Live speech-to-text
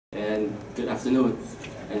and good afternoon,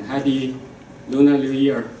 and happy Lunar New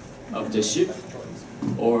Year of the sheep,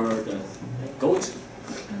 or the goat,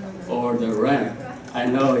 or the ram. I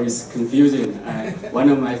know it's confusing. One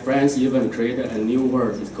of my friends even created a new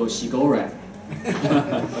word. It's called Shigora.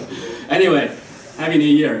 Anyway, happy New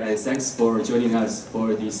Year, and thanks for joining us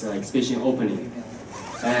for this exhibition opening.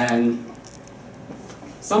 And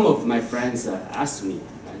some of my friends asked me,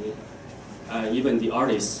 even the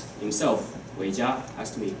artist himself, Wei Jia,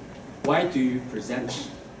 asked me, why do you present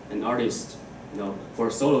an artist, for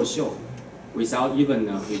a solo show without even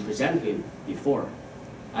we present him before?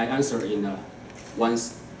 I answer in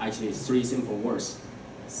actually 3 simple words.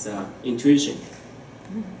 It's intuition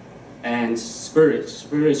and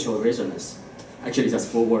spiritual resonance. Actually, that's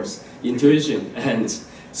 4 words: intuition and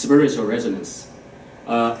spiritual resonance.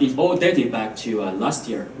 It all dated back to last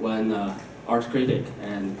year when art critic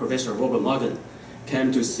and Professor Robert Morgan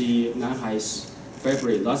came to see NanHai's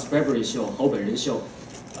last February show, Houbeiden show,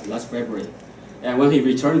 last February. And when he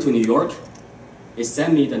returned to New York, he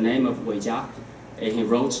sent me the name of Wei Jia, and he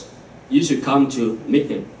wrote, "You should come to meet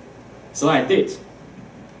him." So I did.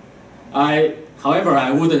 However,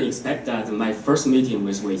 I wouldn't expect that my first meeting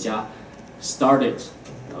with Wei Jia started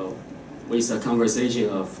with a conversation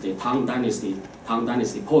of the Tang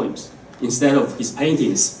Dynasty poems instead of his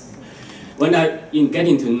paintings. In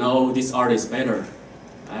getting to know this artist better,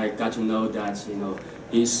 I got to know that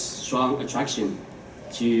his strong attraction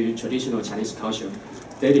to traditional Chinese culture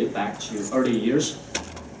dated back to early years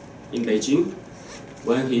in Beijing,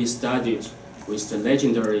 when he studied with the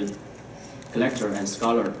legendary collector and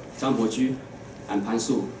scholar Zhang Boju and Pan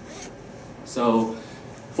Su. So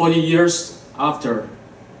 40 years after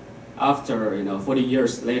 40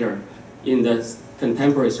 years later, in the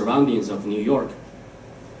contemporary surroundings of New York,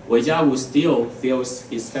 Wei Jia would still fill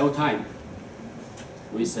his spare time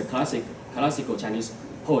with the classical Chinese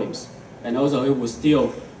poems, and also he would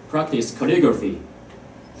still practice calligraphy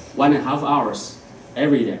 1.5 hours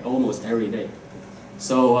every day, almost every day.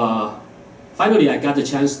 So finally, I got the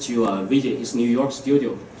chance to visit his New York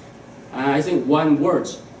studio. And I think one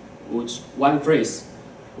phrase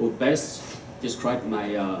would best describe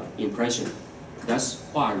my impression. That's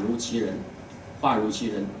画如其人. 画如其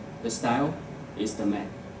人. The style is the man.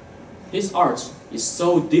 His art is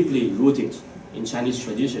so deeply rooted in Chinese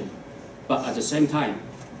tradition, but at the same time,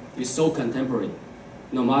 it's so contemporary,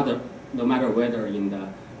 no matter whether in the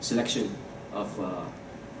selection of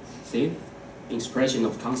theme, expression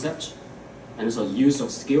of concept, and also use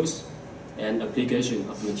of skills and application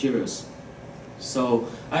of materials. So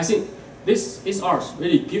I think his art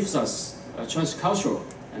really gives us a transcultural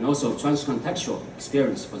and also transcontextual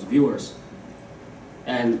experience for the viewers,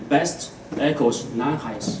 and best echoes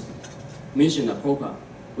NanHai's mission apropos,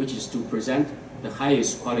 which is to present the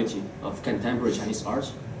highest quality of contemporary Chinese art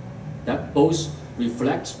that both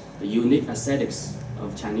reflect the unique aesthetics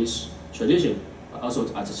of Chinese tradition, but also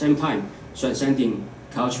at the same time transcending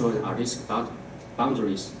cultural and artistic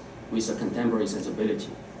boundaries with a contemporary sensibility.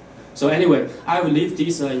 So anyway, I will leave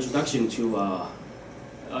this introduction to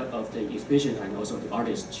of the exhibition and also the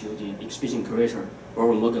artist to the exhibition curator,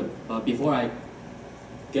 Robert Morgan. But before I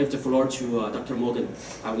give the floor to Dr. Morgan,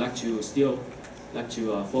 I would like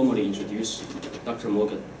to formally introduce Dr.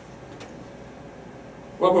 Morgan.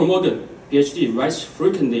 Robert Morgan, PhD, writes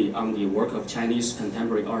frequently on the work of Chinese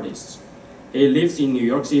contemporary artists. He lives in New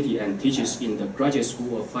York City and teaches in the Graduate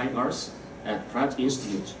School of Fine Arts at Pratt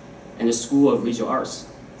Institute and the School of Visual Arts.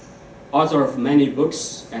 Author of many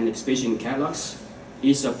books and exhibition catalogs,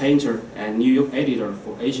 he is a painter and New York editor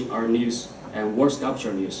for Asian Art News and World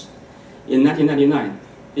Sculpture News. In 1999,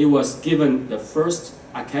 he was given the first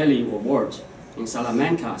Academy Award in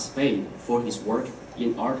Salamanca, Spain, for his work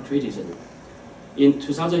in art criticism. In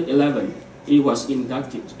 2011, he was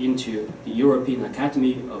inducted into the European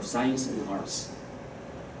Academy of Science and Arts.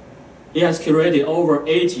 He has curated over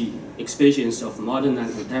 80 exhibitions of modern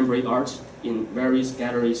and contemporary art in various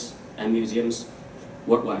galleries and museums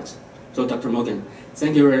worldwide. So Dr. Morgan,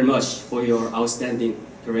 thank you very much for your outstanding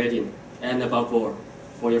curating, and above all,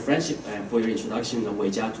 for your friendship and for your introduction of Wei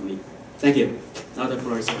Jia to me. Thank you. Now the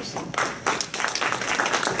floor is yours.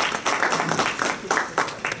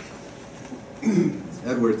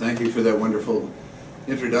 Edward, thank you for that wonderful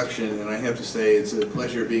introduction, and I have to say it's a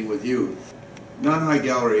pleasure being with you. NanHai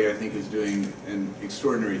Gallery, I think, is doing an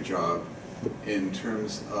extraordinary job in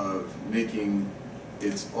terms of making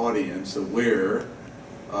its audience aware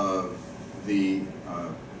of the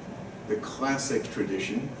classic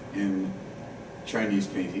tradition in Chinese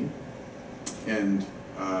painting, and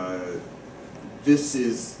this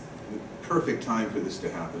is the perfect time for this to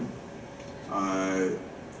happen.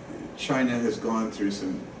 China has gone through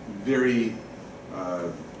some very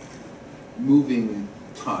moving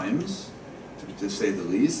times, to say the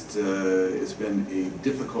least. It's been a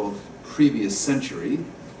difficult previous century,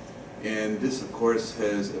 and this, of course,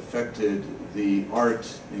 has affected the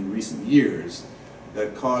art in recent years.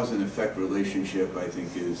 That cause and effect relationship, I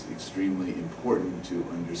think, is extremely important to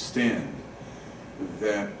understand.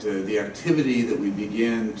 That the activity that we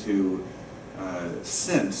began to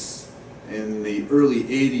sense in the early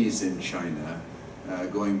 80s in China,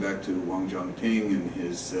 going back to Wang Zhangping and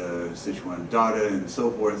his Sichuan Dada and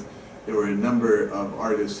so forth, there were a number of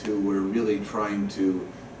artists who were really trying to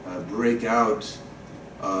break out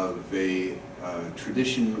of a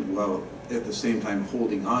tradition while at the same time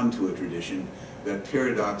holding on to a tradition. That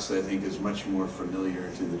paradox, I think, is much more familiar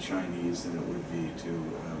to the Chinese than it would be to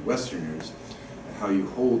Westerners. How you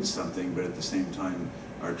hold something, but at the same time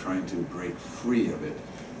are trying to break free of it.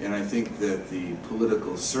 And I think that the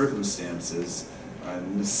political circumstances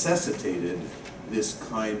necessitated this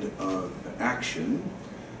kind of action.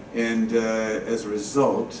 And as a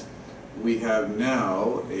result, we have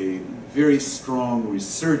now a very strong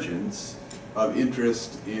resurgence of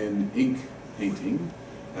interest in ink painting,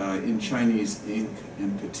 in Chinese ink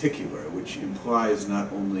in particular, which implies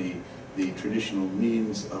not only the traditional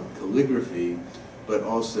means of calligraphy, but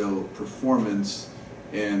also performance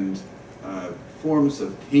and forms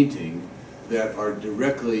of painting that are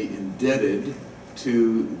directly indebted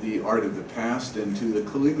to the art of the past and to the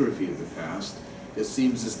calligraphy of the past. It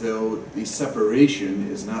seems as though the separation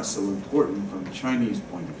is not so important from the Chinese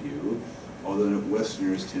point of view, although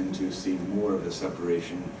Westerners tend to see more of a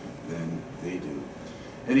separation than they do.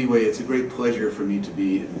 Anyway, it's a great pleasure for me to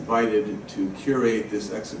be invited to curate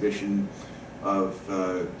this exhibition of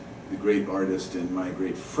the great artist and my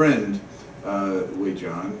great friend, Wei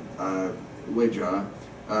Jia,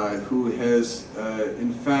 who has,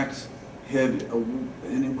 in fact, had an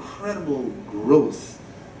incredible growth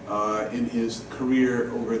in his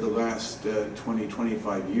career over the last 20,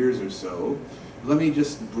 25 years or so. Let me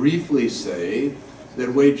just briefly say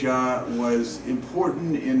that Wei Jia was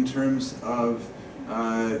important in terms of,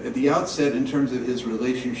 at the outset, in terms of his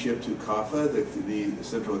relationship to CAFA, the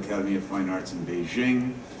Central Academy of Fine Arts in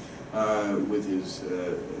Beijing, with his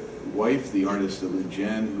wife, the artist Lin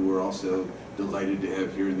Jian, who we're also delighted to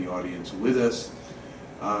have here in the audience with us.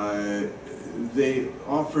 They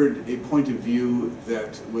offered a point of view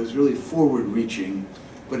that was really forward-reaching,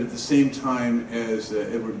 but at the same time, as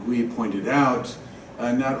Edward Gui pointed out,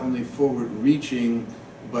 not only forward-reaching,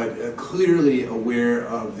 but clearly aware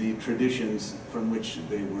of the traditions from which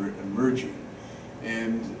they were emerging.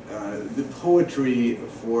 And the poetry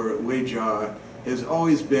for Wei Jia has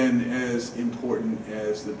always been as important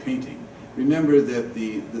as the painting. Remember that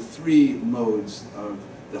the three modes of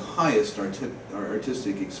the highest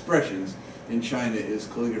artistic expressions in China is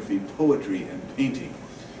calligraphy, poetry, and painting.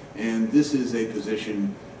 And this is a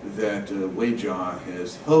position that Wei Jia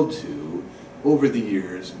has held to over the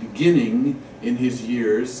years, beginning in his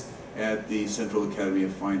years at the Central Academy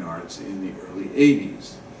of Fine Arts in the early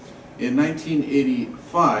 80s. In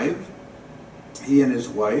 1985, he and his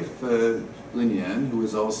wife, Lin Yan, who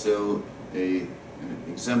was also an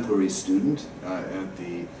exemplary student at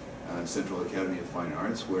the Central Academy of Fine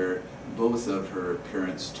Arts, where both of her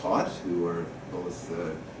parents taught, who are both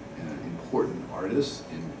important artists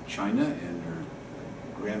in China, and her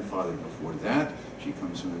grandfather before that. She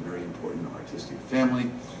comes from a very important artistic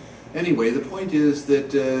family. Anyway, the point is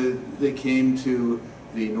that they came to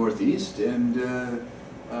the Northeast and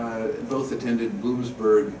both attended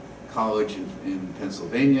Bloomsburg College in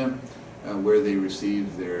Pennsylvania, where they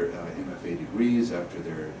received their MFA degrees after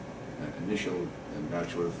their initial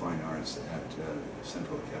Bachelor of Fine Arts at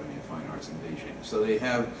Central Academy of Fine Arts in Beijing. So they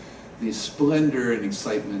have the splendor and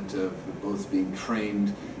excitement of both being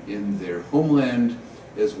trained in their homeland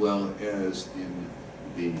as well as in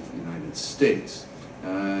the United States.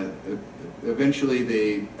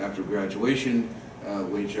 Eventually, after graduation,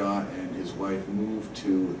 Wei Jia and his wife moved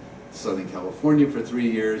to Southern California for 3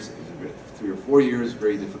 years. It was 3 or 4 years,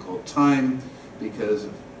 very difficult time because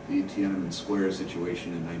of the Tiananmen Square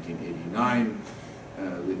situation in 1989.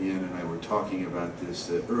 Lin Yan and I were talking about this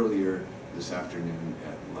earlier this afternoon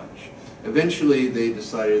at lunch. Eventually, they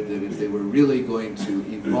decided that if they were really going to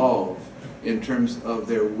evolve in terms of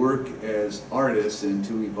their work as artists and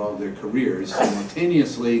to evolve their careers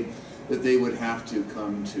simultaneously, that they would have to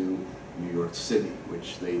come to New York City,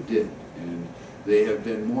 which they did. And they have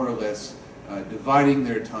been more or less dividing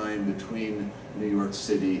their time between New York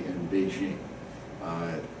City and Beijing.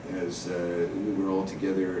 As we were all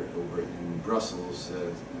together over in Brussels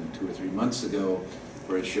 2 or 3 months ago,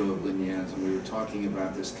 for a show of lineage, and we were talking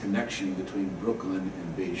about this connection between Brooklyn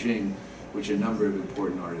and Beijing, which a number of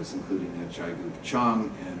important artists, including Chai-Gu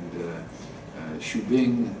Chang and Xu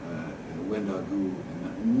Bing, Wen Da Gu, and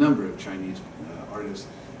a number of Chinese artists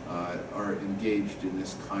are engaged in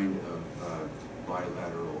this kind of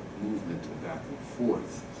bilateral movement back and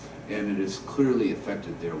forth, and it has clearly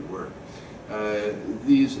affected their work.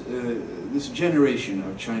 This generation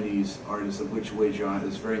of Chinese artists, of which Wei Jia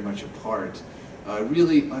is very much a part,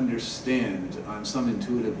 really understand on some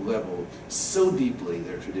intuitive level so deeply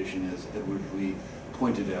their tradition, as Edward Lee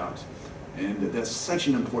pointed out. And that's such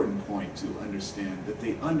an important point to understand, that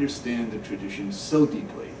they understand the tradition so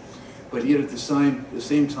deeply, but yet at the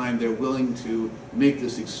same time they're willing to make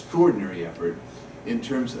this extraordinary effort in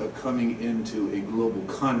terms of coming into a global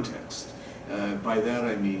context. By that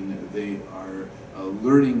I mean they are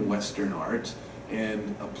learning Western art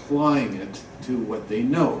and applying it to what they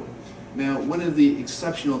know. Now, one of the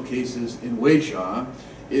exceptional cases in Wei Jia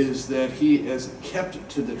is that he has kept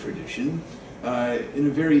to the tradition in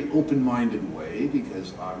a very open-minded way,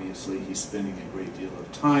 because obviously he's spending a great deal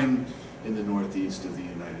of time in the northeast of the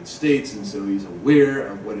United States, and so he's aware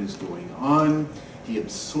of what is going on. He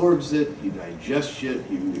absorbs it, he digests it,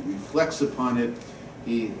 he reflects upon it,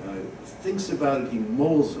 he thinks about it, he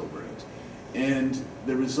mulls over it, and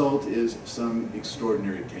the result is some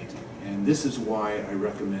extraordinary painting. And this is why I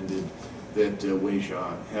recommended that Wei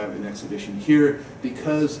Jia have an exhibition here,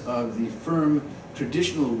 because of the firm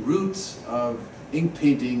traditional roots of ink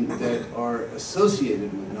painting that are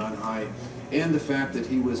associated with NanHai, and the fact that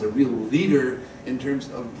he was a real leader in terms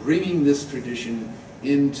of bringing this tradition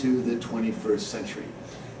into the 21st century.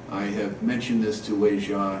 I have mentioned this to Wei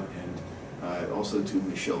Jia and also to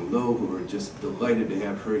Michelle Lowe, who are just delighted to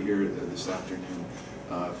have her here this afternoon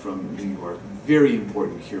from New York. Very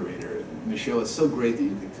important curator. Michelle, it's so great that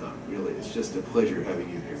you could come, really. It's just a pleasure having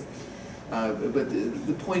you here. But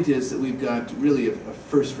the point is that we've got really a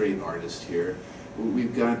first-rate artist here.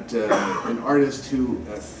 We've got an artist who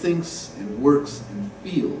thinks and works and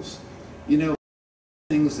feels. You know,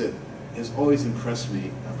 things that has always impressed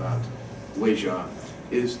me about Wei Jia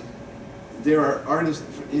is there are artists,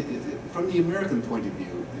 from the American point of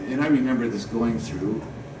view, and I remember this going through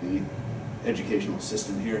the educational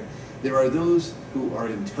system here, there are those who are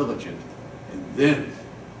intelligent, and then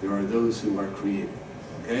there are those who are creative,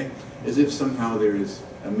 okay? As if somehow there is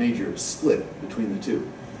a major split between the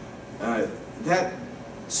two. That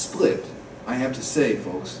split, I have to say,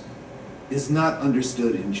 folks, is not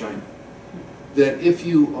understood in China. That if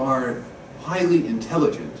you are highly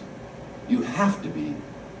intelligent, you have to be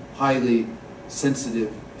highly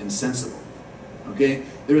sensitive and sensible, okay?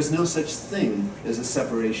 There is no such thing as a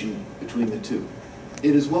separation between the two.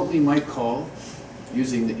 It is what we might call,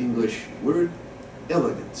 using the English word,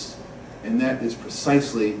 elegance. And that is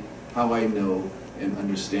precisely how I know and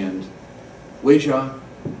understand Wei Jia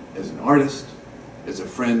as an artist, as a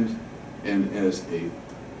friend, and as an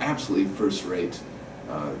absolutely first-rate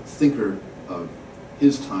thinker of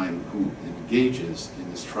his time, who engages in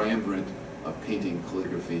this triumvirate of painting,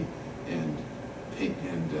 calligraphy, and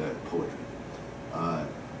poetry.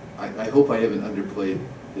 I hope I haven't underplayed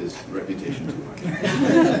his reputation too much.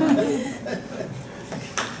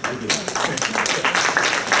 Thank you.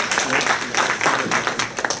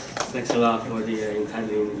 Thanks a lot for the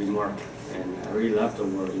entitling remark, and I really love the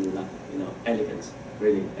word, elegance,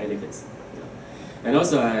 really elegance. And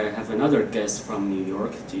also I have another guest from New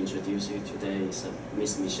York to introduce you today. Is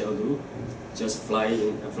Miss Michelle Lu, just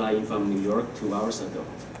flying from New York 2 hours ago.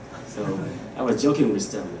 So I was joking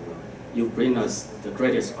with them, you bring us the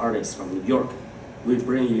greatest artists from New York, we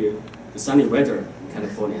bring you the sunny weather in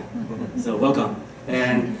California. So welcome.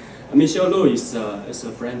 And Michelle Lu is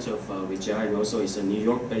a friend of Wei Jia, and also is a New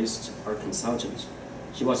York-based art consultant.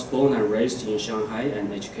 She was born and raised in Shanghai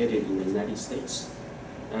and educated in the United States.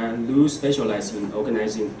 And Lu specializes in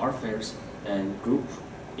organizing art fairs and group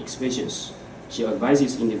exhibitions. She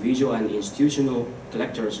advises individual and institutional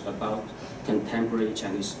collectors about contemporary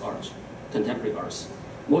Chinese art, contemporary arts.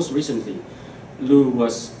 Most recently, Lu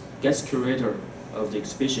was guest curator of the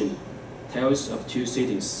exhibition Tales of Two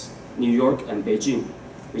Cities, New York and Beijing,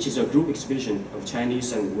 which is a group exhibition of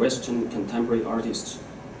Chinese and Western contemporary artists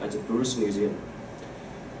at the Bruce Museum.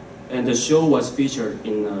 And the show was featured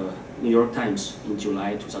in New York Times in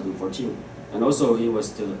July 2014. And also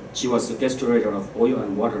she was the guest curator of Oil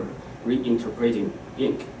and Water, Reinterpreting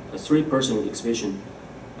Ink, a 3-person exhibition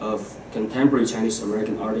of contemporary Chinese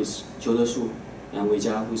American artists Zhou Deshu and Wei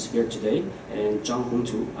Jia, who is here today, and Zhang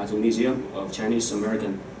Hongtu at the Museum of Chinese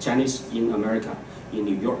in America in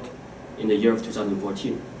New York in the year of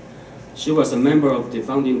 2014. She was a member of the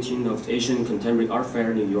founding team of the Asian Contemporary Art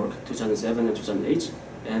Fair New York 2007 and 2008,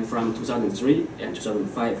 and from 2003 and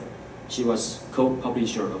 2005, she was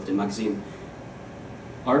co-publisher of the magazine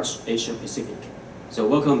Arts Asia Pacific. So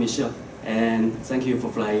welcome, Michelle, and thank you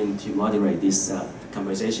for flying to moderate this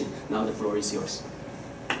conversation. Now the floor is yours.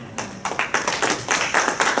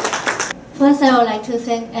 First, I would like to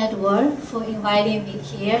thank Edward for inviting me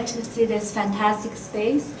here to see this fantastic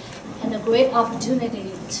space and a great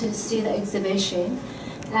opportunity to see the exhibition.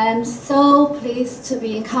 I'm so pleased to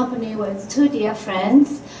be in company with two dear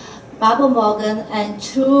friends, Robert Morgan and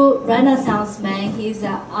true Renaissance man. He's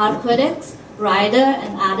an art critic, writer,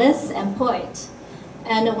 and artist and poet.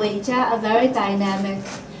 And Wei Jia, a very dynamic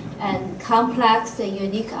and complex and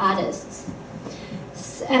unique artist.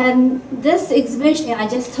 And this exhibition, I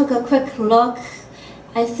just took a quick look.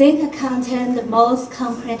 I think it contains the most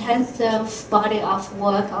comprehensive body of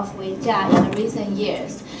work of Wei Jia in recent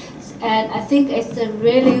years. And I think it's a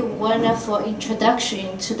really wonderful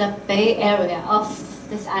introduction to the Bay Area of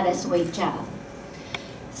this artist, Wei Jia.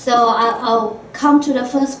 So I'll come to the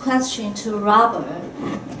first question to Robert.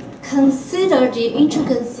 Consider the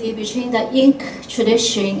intricacy between the ink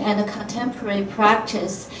tradition and the contemporary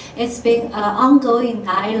practice. It's been an ongoing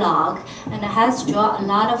dialogue and has drawn a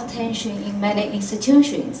lot of attention in many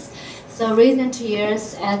institutions. So recent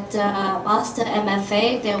years at Boston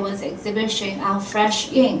MFA, there was an exhibition on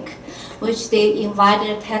fresh ink, which they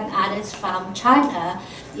invited 10 artists from China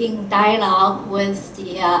in dialogue with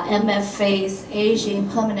the MFA's Asian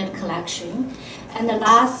permanent collection. And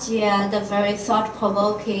last year, the very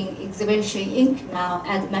thought-provoking exhibition Ink Now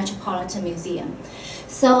at the Metropolitan Museum.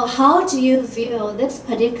 So how do you view this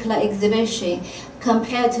particular exhibition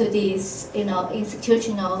compared to these,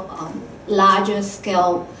 institutional, larger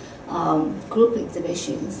scale group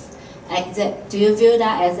exhibitions? Do you view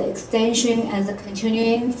that as an extension, as a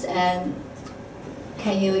continuance, and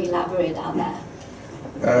can you elaborate on that?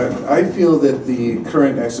 I feel that the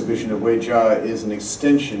current exhibition of Wei Jia is an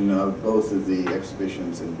extension of both of the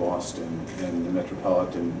exhibitions in Boston and the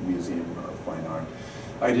Metropolitan Museum of Fine Art.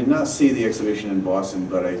 I did not see the exhibition in Boston,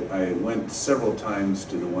 but I went several times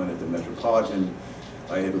to the one at the Metropolitan.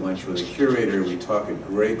 I had lunch with the curator. We talked at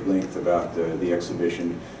great length about the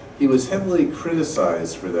exhibition. He was heavily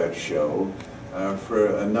criticized for that show.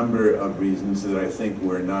 For a number of reasons that I think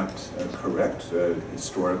were not correct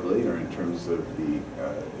historically or in terms of the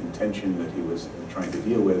intention that he was trying to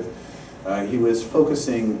deal with. He was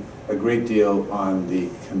focusing a great deal on the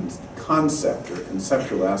concept or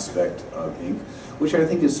conceptual aspect of ink, which I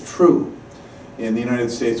think is true. In the United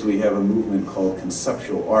States, we have a movement called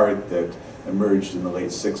conceptual art that emerged in the late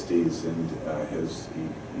 60s and has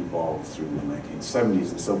evolved through the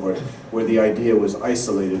 1970s and so forth, where the idea was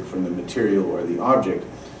isolated from the material or the object.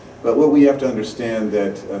 But what we have to understand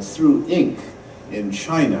that through ink in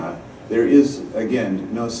China, there is,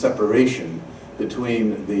 again, no separation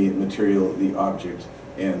between the material, the object,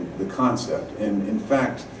 and the concept. And in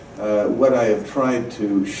fact, what I have tried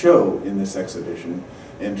to show in this exhibition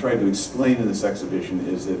and tried to explain in this exhibition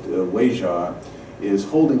is that Wei Jia is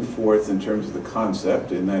holding forth in terms of the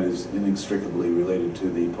concept, and that is inextricably related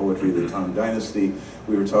to the poetry of the Tang Dynasty.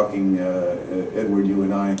 We were talking, Edward, you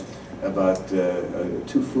and I, about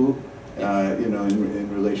Tufu,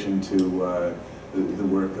 in relation to the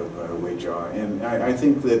work of Wei Jia. And I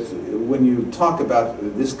think that when you talk about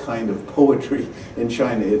this kind of poetry in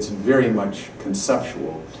China, it's very much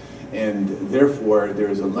conceptual. And therefore, there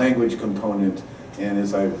is a language component, and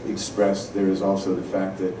as I've expressed, there is also the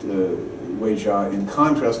fact that Wei Jia, in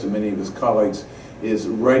contrast to many of his colleagues, is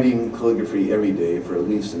writing calligraphy every day for at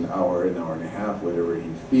least an hour and a half, whatever he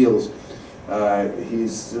feels.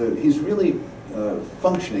 He's really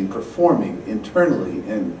functioning, performing internally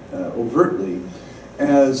and overtly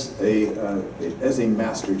as a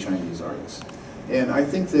master Chinese artist. And I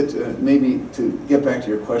think that maybe to get back to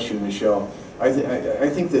your question, Michelle, I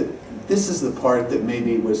think that this is the part that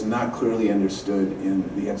maybe was not clearly understood in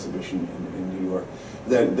the exhibition in New York.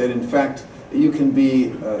 That in fact, you can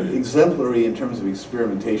be exemplary in terms of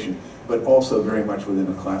experimentation, but also very much within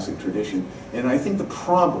a classic tradition. And I think the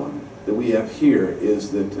problem that we have here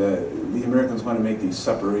is that the Americans want to make these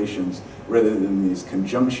separations rather than these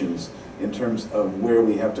conjunctions in terms of where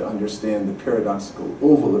we have to understand the paradoxical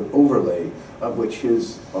overlay of which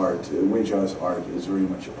his art, Wei Jia's art, is very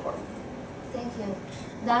much a part. Thank you.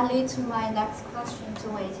 That leads to my next question to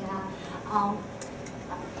Wei Jia.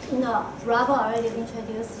 Robert already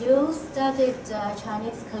introduced you studied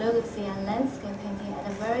Chinese calligraphy and landscape painting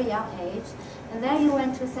at a very young age, and then you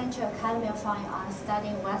went to Central Academy of Fine Arts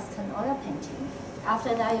studying Western oil painting.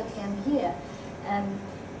 After that, you came here and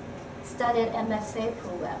studied MFA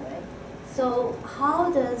program, right? So how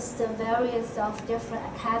does the various of different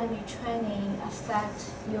academy training affect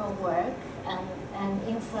your work and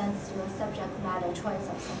influence your subject matter, choice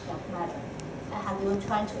of subject matter? And have you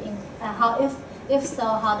tried to, if so,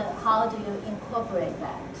 how do you incorporate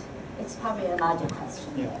that? It's probably a larger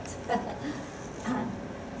question. Yeah.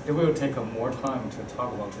 It will take more time to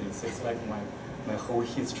talk about this. It's like my whole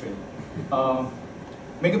history.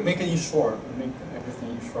 Make it short, make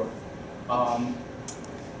everything short.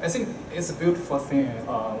 I think it's a beautiful thing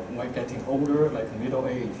when getting older, like middle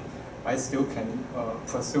age, I still can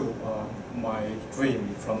pursue my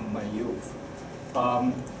dream from my youth.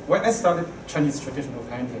 When I started Chinese traditional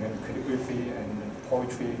painting and calligraphy and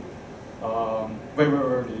poetry, very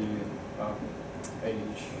early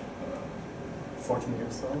age, 14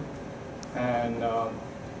 years old, and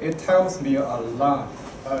it tells me a lot.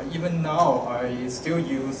 Even now, I still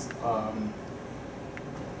use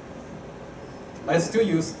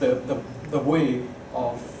the way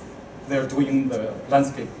of they're doing the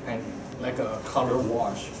landscape painting, like a color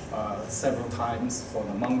wash several times for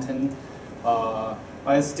the mountain.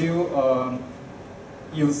 I still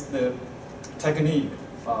use the technique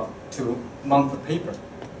to mount the paper.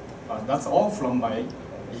 That's all from my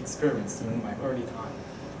experience in my early time.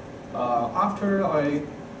 After I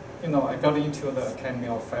got into the Academy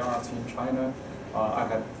of Fine Arts in China, I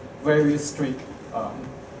had very strict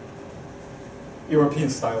European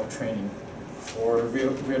style training for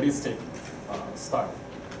realistic style.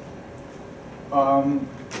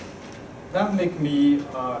 That made me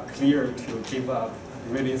clear to give up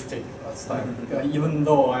realistic style. Even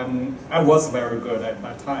though I was very good at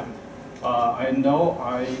that time, I know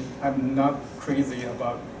I'm not crazy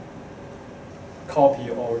about copy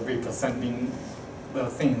or representing the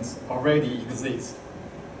things already exist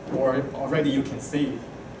or already you can see.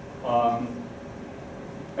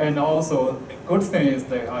 And also, good thing is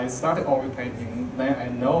that I started oil painting, then I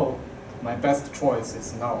know my best choice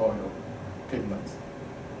is now oil pigment.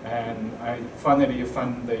 And I finally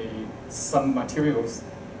found some materials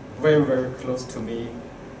very, very close to me,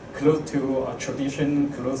 close to a tradition,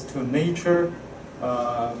 close to nature,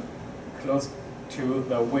 close to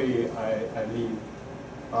the way I live.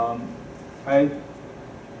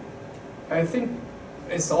 I think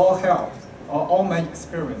it's all helped. All my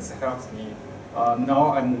experience helps me.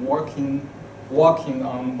 Now I'm walking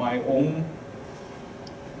on my own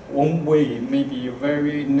way, maybe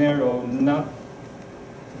very narrow, not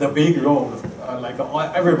the big road, like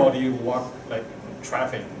everybody walk like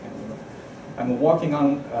traffic. I'm walking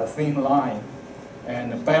on a thin line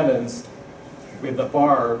and balanced with the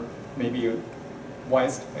bar, maybe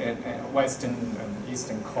Western and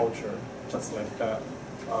Eastern culture, just like that.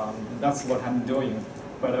 That's what I'm doing.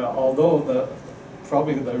 But although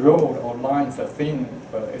probably the road or lines are thin,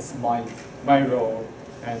 but it's my road,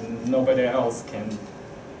 and nobody else can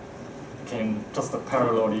just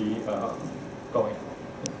parallelly going.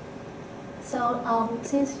 So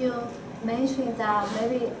since you mentioned that,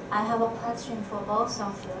 maybe I have a question for both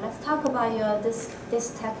of you. Let's talk about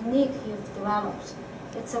this technique you've developed.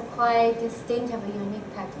 It's a quite distinctive,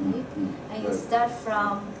 unique technique, and you start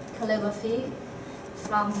from calligraphy.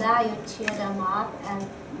 From that, you tear them up and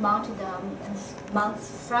mount them, and mount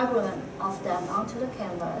fragments of them onto the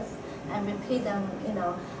canvas, and repeat them,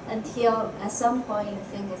 until at some point you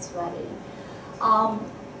think it's ready.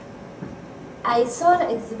 I saw the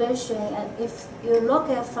exhibition, and if you look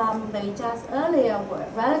at from Wei Jia's earlier work,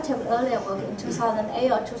 relatively earlier work in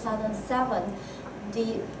 2008 or 2007,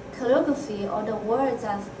 the calligraphy or the words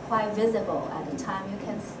are quite visible at the time. You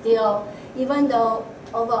can still, even though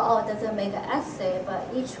overall it doesn't make an essay, but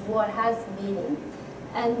each word has meaning.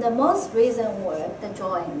 And the most recent work, the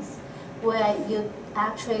drawings, where you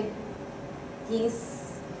actually,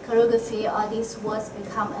 these calligraphy or these words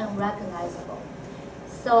become unrecognizable.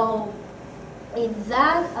 So is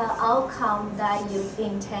that an outcome that you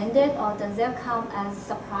intended, or does that come as a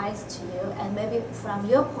surprise to you? And maybe from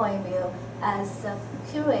your point of view, as a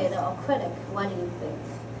curator or critic, what do you think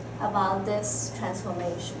about this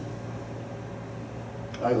transformation?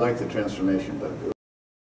 I like the transformation, but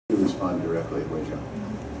you respond directly, Wei Jia.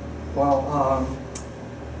 Well,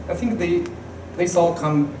 I think this all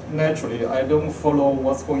come naturally. I don't follow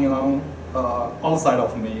what's going on outside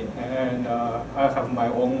of me, and I have my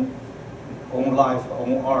own life,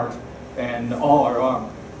 own art, and all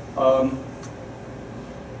around.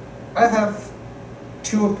 I have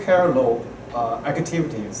two parallel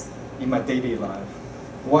activities in my daily life.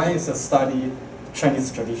 One is to study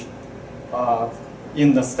Chinese tradition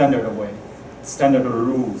in the standard way, standard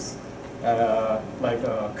rules, like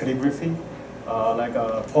calligraphy Like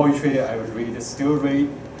poetry, I read, still read,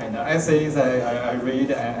 and essays I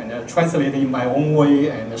read and translate in my own way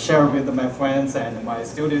and share with my friends and my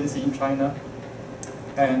students in China.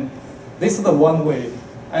 And this is the one way.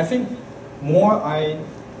 I think more I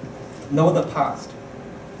know the past,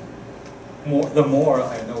 the more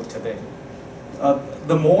I know today.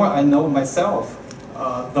 The more I know myself,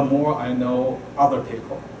 the more I know other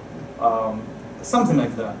people. Something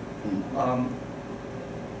like that.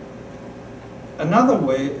 Another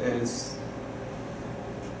way is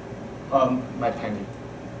my painting.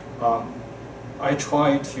 I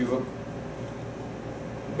try to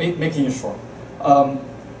make it short.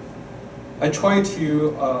 I try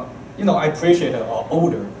to, I appreciate the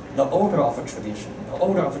order of a tradition, the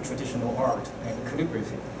order of a traditional art and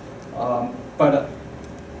calligraphy. But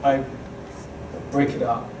I break it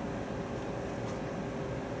up.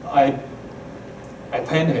 I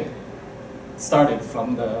painted, started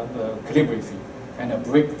from the calligraphy, and I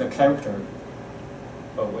break the character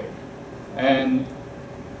away, and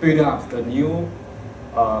build up the new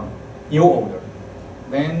order.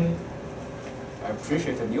 Then I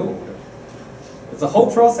appreciate the new order. The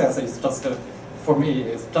whole process is just, for me,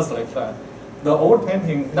 it's just like that. The old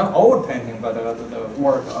painting, not old painting, but the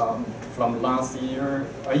work from last year,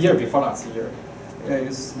 a year before last year,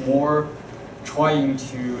 is more trying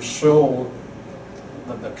to show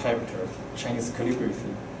the character, Chinese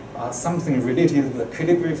calligraphy. Something related to the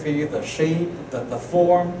calligraphy, the shape, the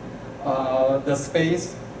form, the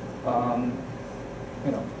space,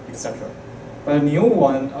 etc. But the new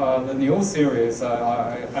one, the new series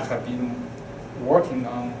I have been working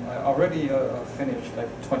on, I already finished like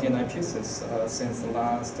 29 pieces since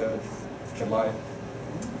last July.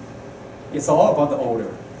 It's all about the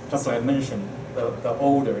order, just like I mentioned, the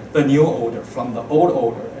order, the new order, from the old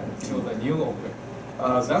order and to the new order.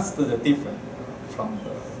 That's the difference from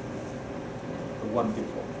the one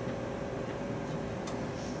before.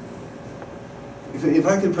 If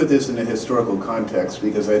I could put this in a historical context,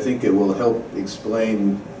 because I think it will help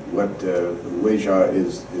explain what Wei Jia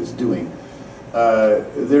is doing.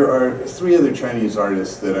 There are 3 other Chinese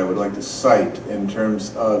artists that I would like to cite in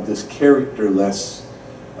terms of this characterless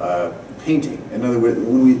painting. In other words,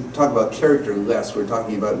 when we talk about characterless, we're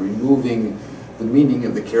talking about removing the meaning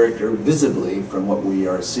of the character visibly from what we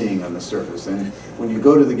are seeing on the surface. And when you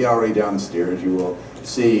go to the gallery downstairs, you will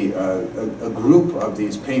see a group of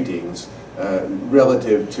these paintings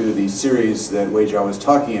relative to the series that Wei Jia was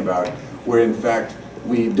talking about, where in fact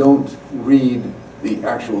we don't read the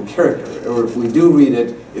actual character, or if we do read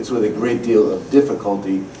it, it's with a great deal of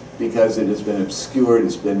difficulty because it has been obscured,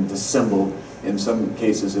 it's been dissembled, in some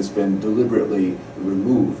cases it's been deliberately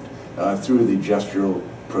removed through the gestural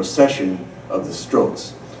procession of the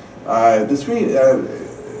strokes. The 3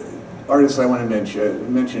 artists I want to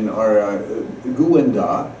mention are Gu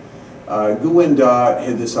Wenda. Gu Wenda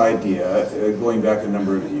had this idea, going back a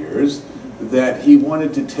number of years, that he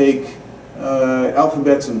wanted to take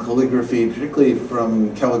alphabets and calligraphy, particularly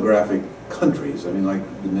from calligraphic countries, I mean like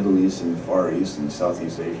the Middle East and Far East and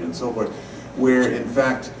Southeast Asia and so forth, where in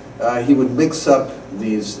fact he would mix up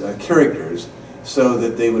these characters so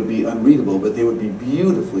that they would be unreadable, but they would be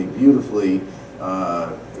beautifully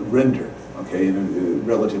rendered, okay, in a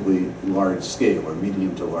relatively large scale, or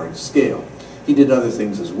medium to large scale. He did other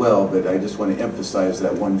things as well, but I just want to emphasize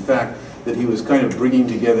that one fact, that he was kind of bringing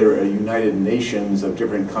together a United Nations of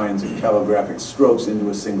different kinds of calligraphic strokes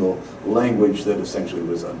into a single language that essentially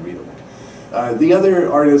was unreadable. The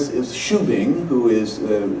other artist is Xu Bing, who is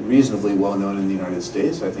reasonably well known in the United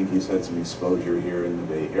States. I think he's had some exposure here in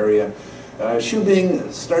the Bay Area. Xu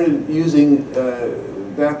Bing started using,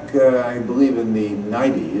 back I believe in the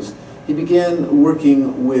 90s, he began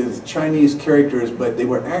working with Chinese characters, but they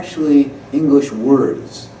were actually English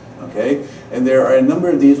words, okay? And there are a number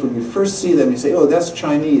of these, when you first see them, you say, oh, that's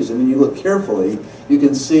Chinese, and then you look carefully, you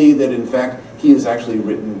can see that in fact he has actually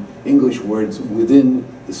written English words within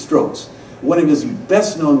the strokes. One of his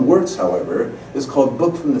best known works, however, is called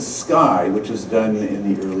Book from the Sky, which was done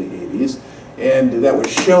in the early 80s, and that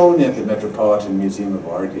was shown at the Metropolitan Museum of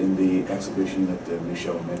Art in the exhibition that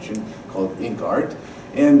Michel mentioned, called Ink Art.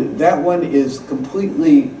 And that one is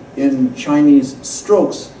completely in Chinese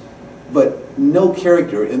strokes, but no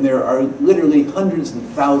character, and there are literally hundreds and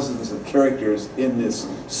thousands of characters in this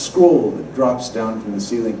scroll that drops down from the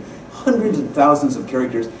ceiling, hundreds and thousands of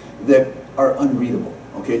characters that are unreadable,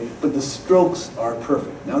 okay? But the strokes are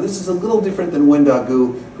perfect. Now this is a little different than Wenda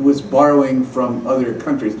Gu, who was borrowing from other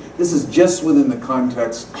countries. This is just within the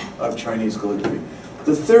context of Chinese calligraphy.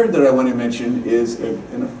 The third that I want to mention is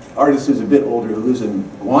an artist who's a bit older, who lives in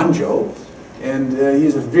Guangzhou, And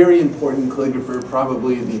he's a very important calligrapher,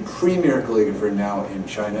 probably the premier calligrapher now in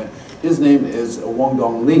China. His name is Wang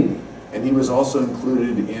Dongling, and he was also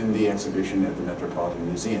included in the exhibition at the Metropolitan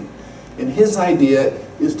Museum. And his idea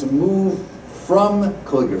is to move from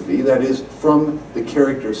calligraphy, that is, from the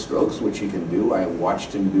character strokes, which he can do. I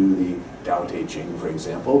watched him do the Dao Te Ching, for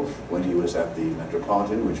example, when he was at the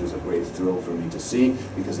Metropolitan, which was a great thrill for me to see,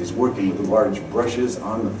 because he's working with large brushes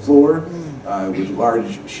on the floor, with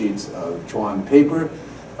large sheets of Chuan paper.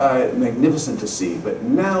 Magnificent to see. But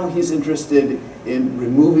now he's interested in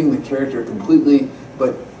removing the character completely,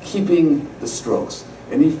 but keeping the strokes.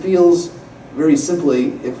 And he feels, very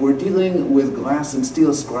simply, if we're dealing with glass and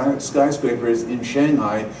steel skyscrapers in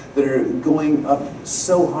Shanghai that are going up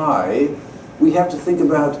so high, we have to think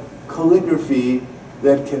about calligraphy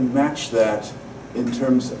that can match that in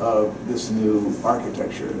terms of this new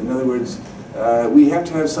architecture. In other words, we have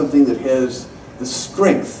to have something that has the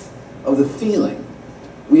strength of the feeling.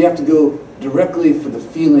 We have to go directly for the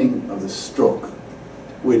feeling of the stroke,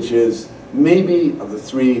 which is maybe of the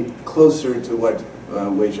three closer to what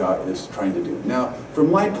Wei Jia is trying to do. Now, from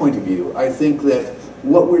my point of view, I think that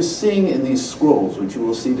what we're seeing in these scrolls, which you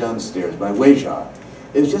will see downstairs by Wei Jia,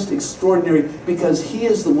 is just extraordinary, because he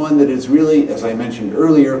is the one that is really, as I mentioned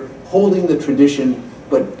earlier, holding the tradition,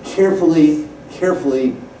 but carefully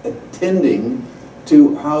attending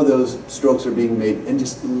to how those strokes are being made and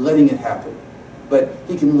just letting it happen. But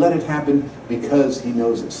he can let it happen because he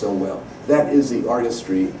knows it so well. That is the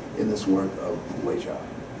artistry in this work of Wei Jia.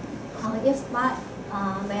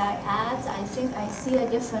 May I add, I think I see a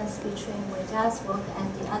difference between Wei Jia's work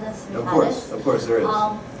and the other three artists. Of course there is.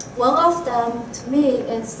 One of them, to me,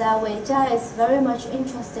 is that Wei Jia is very much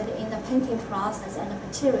interested in the painting process and the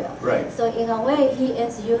material. Right. So in a way, he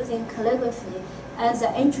is using calligraphy as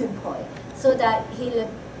an entry point, so that he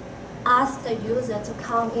asks the user to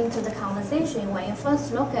come into the conversation. When you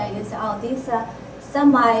first look at it, you say, oh, these are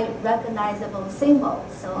semi-recognizable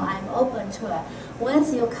symbols, so I'm open to it.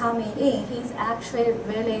 Once you're coming in, he's actually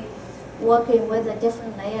really working with a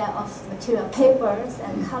different layer of material, papers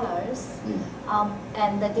and colors,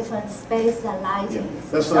 and the different space and lighting.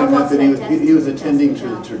 Yeah. That's what I meant, that he was attending to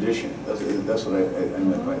the tradition. That's what I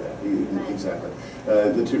meant by that. Right. Exactly.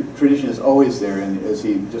 The tradition is always there, and as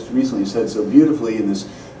he just recently said so beautifully in this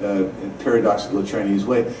paradoxical Chinese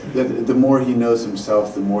way, that the more he knows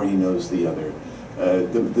himself, the more he knows the other.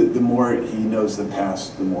 The more he knows the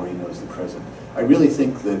past, the more he knows the present. I really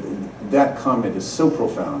think that that comment is so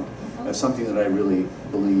profound, something that I really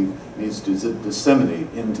believe needs to disseminate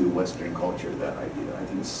into Western culture, that idea. I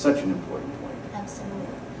think it's such an important point. Absolutely.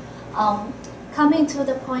 Coming to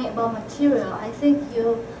the point about material, I think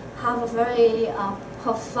you have a very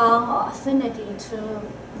profound affinity to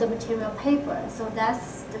the material paper. So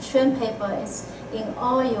that's, the Xuan paper is in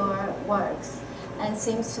all your works. And it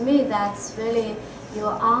seems to me that's really,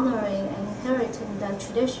 you're honoring and inheriting the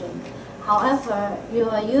tradition. However, you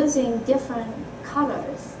are using different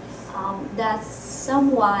colors. That's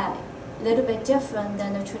somewhat a little bit different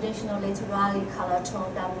than the traditional literary color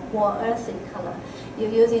tone, that more earthy color.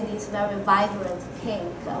 You're using these very vibrant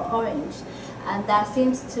pink or orange, and that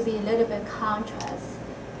seems to be a little bit contrast.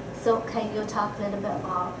 So can you talk a little bit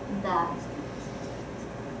about that?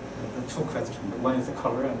 The two questions. One is the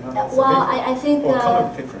color, and another is well, the paper. I think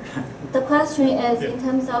color paper. The question is, in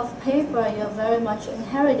terms of paper, you're very much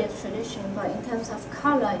inherited tradition, but in terms of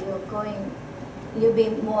color, you're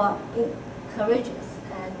being more courageous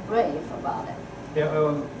and brave about it. Yeah, I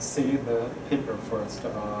will see the paper first.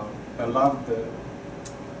 I love the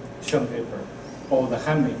Xuan paper, or the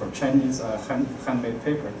handmade or Chinese handmade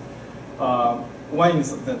paper. One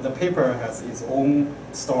is the paper has its own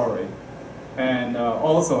story, and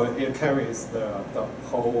also it carries the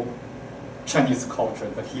whole Chinese culture,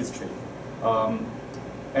 the history.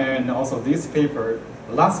 And also this paper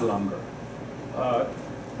lasts longer,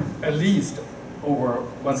 at least over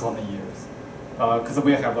 1,000 years. Because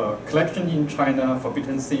we have a collection in China,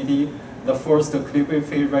 Forbidden City, the first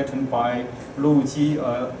calligraphy written by Luji,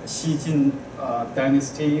 Xijin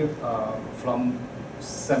dynasty from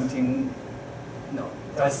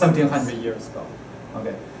 1700 years ago.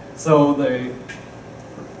 Okay, so the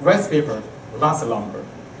rice paper lasts longer,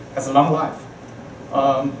 has a long life.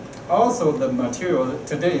 Also, the material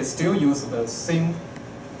today still use the same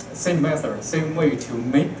method, same way to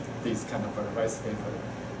make this kind of a rice paper.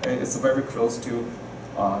 It's very close to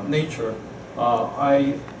nature.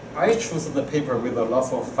 I choose the paper with a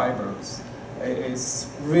lot of fibers. It's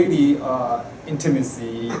really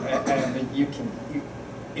intimacy, and you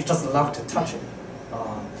just love to touch it.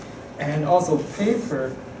 And also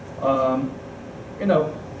paper,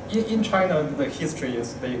 in China, the history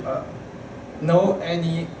is no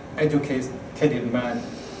any educated man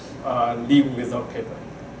live without paper.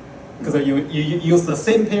 Because you use the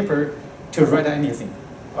same paper to write anything.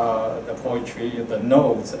 The poetry, the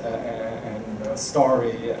notes, and the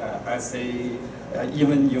story, essay,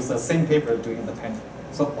 even use the same paper doing the painting.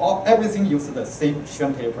 So everything uses the same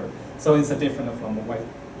Xuan paper. So it's different from the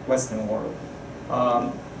Western world.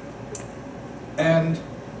 And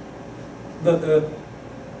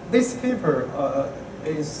this paper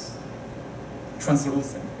is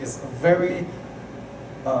translucent. It's very,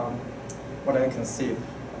 what I can see,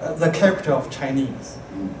 the character of Chinese.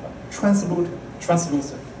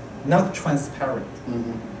 Translucent, not transparent.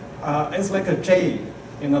 It's like a jade.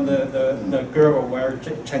 You know, the girl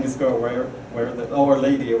Chinese girl wear the old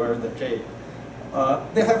lady wear the jade.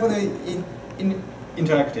 They have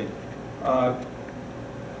interacted.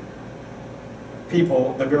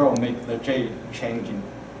 People, the girl make the jade changing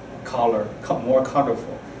color, more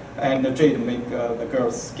colorful, and the jade make the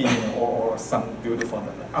girl's skin or some beautiful,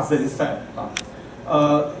 as they said.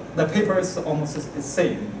 The paper is almost the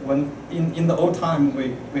same. When in the old time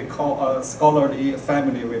we call a scholarly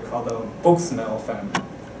family, we call the book smell family.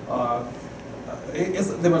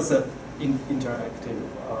 There was an interactive.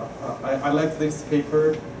 I like this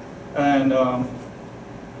paper, and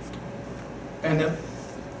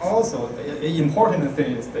also an important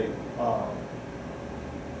thing is the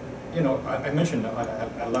I mentioned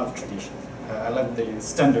I love tradition. I love the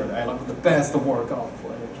standard. I love the best work of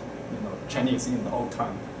Chinese in the old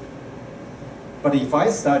time. But if I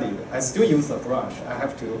studied, I still use a brush. I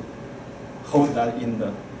have to hold that in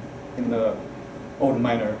the old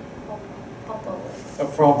manner, a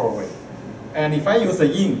proper way. And if I use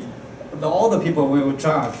the ink, all the people will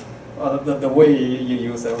judge the way you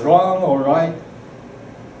use it, wrong or right.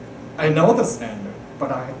 I know the standard,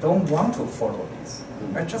 but I don't want to follow this.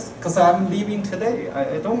 I just, because I'm living today,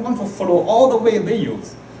 I don't want to follow all the way they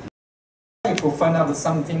use. I try to find out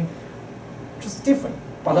something just different,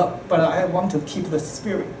 but I want to keep the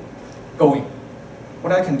spirit going.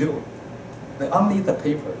 What I can do, only the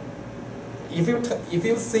paper. If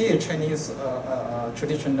you see a Chinese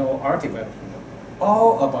traditional artifact,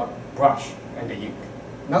 all about brush and the ink,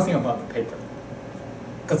 nothing about the paper.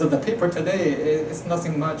 Because the paper today is not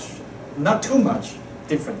too much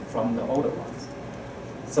different from the older ones.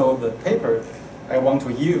 So the paper I want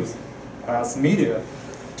to use as media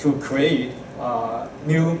to create a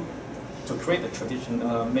tradition,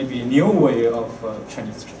 maybe a new way of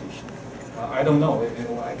Chinese tradition. I don't know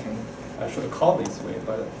if I should call this way,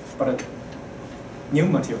 but a new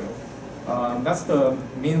material. That's the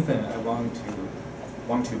main thing I want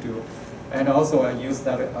to do, and also I use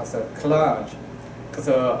that as a collage, because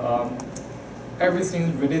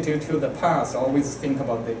everything related to the past. I always think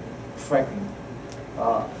about the fragment.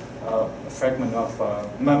 Fragment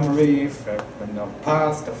of memory, fragment of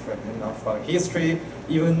past, fragment of history,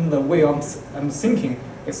 even the way I'm thinking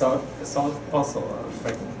is also a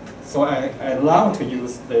fragment. So I love to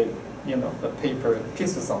use the paper,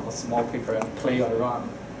 pieces of a small paper and play around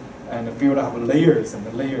and build up layers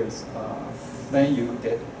and layers. Then you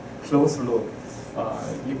get close look.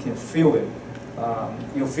 You can feel it.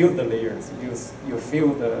 You feel the layers. You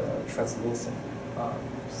feel the translucent.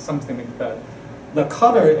 Something like that. The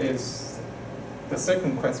color is, the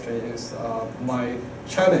second question is my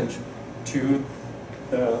challenge to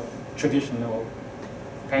the traditional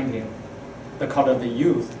painting, the color they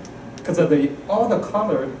use. Because all the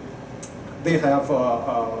color, they have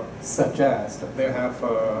they have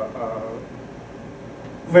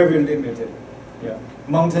very limited. Yeah,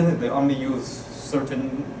 mountain, they only use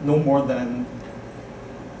certain, no more than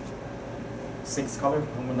 6 colors,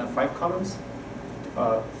 no more than 5 colors.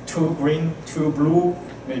 2 green, 2 blue,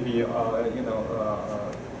 maybe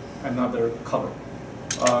another color.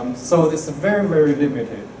 So it's very, very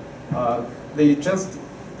limited. They just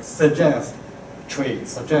suggest tree,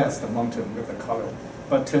 suggest a mountain with a color.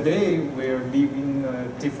 But today we're living a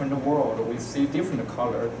different world. We see different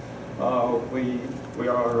color. We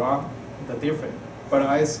are around the different. But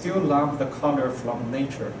I still love the color from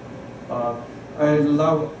nature. I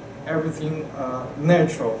love everything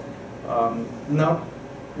natural. Not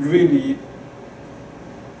really,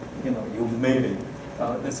 you made it.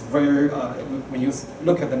 It's very, when you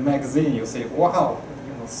look at the magazine, you say, wow,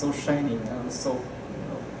 so shiny and so,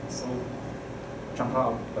 so jump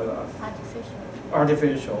out.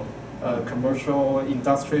 Artificial, commercial,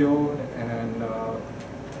 industrial, and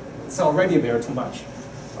it's already there too much.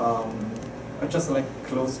 I just like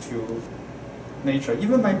close to nature.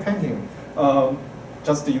 Even my painting,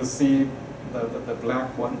 just you see the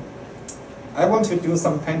black one. I want to do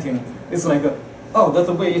some painting. It's like, oh, that's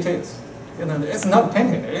the way it is. You know, it's not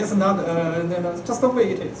painting. It's not just the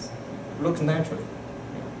way it is. Look naturally.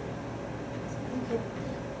 Okay.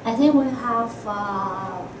 I think we have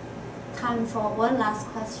time for one last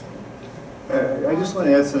question. I just want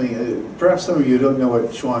to add something. Perhaps some of you don't know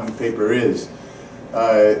what Chuan paper is.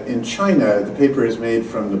 In China, the paper is made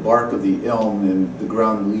from the bark of the elm and the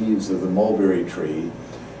ground leaves of the mulberry tree.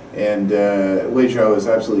 And Wei Jia was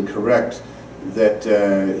absolutely correct that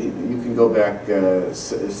you can go back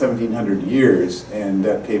 1,700 years and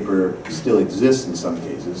that paper still exists in some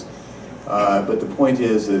cases. But the point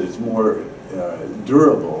is that it's more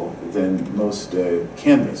durable than most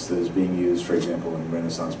canvas that is being used, for example, in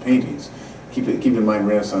Renaissance paintings. Keep in mind,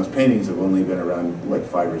 Renaissance paintings have only been around like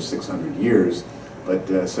 500 or 600 years, but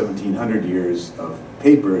 1,700 years of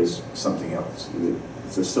paper is something else.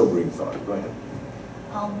 It's a sobering thought. Go ahead.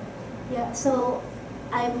 Yeah, so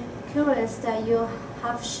I'm curious that you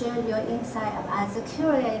have shared your insight as a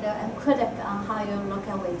curator and critic on how you look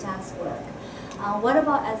at Wei Jia's work. What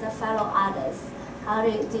about as a fellow artist? How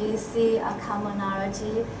do you see a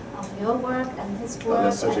commonality of your work and his work? Oh,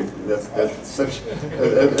 that's such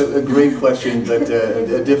a great question, but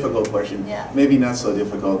a difficult question. Yeah. Maybe not so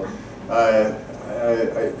difficult.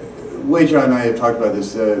 Wei Jia and I have talked about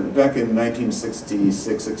this. Back in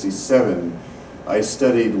 1966-67, I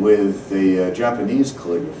studied with a Japanese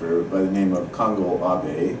calligrapher by the name of Kango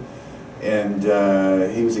Abe, and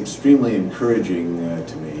he was extremely encouraging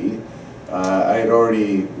to me. I had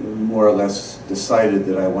already more or less decided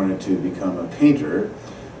that I wanted to become a painter,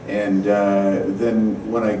 and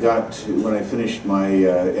then when I finished my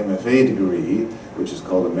MFA degree, which is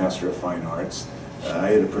called a Master of Fine Arts, I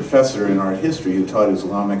had a professor in art history who taught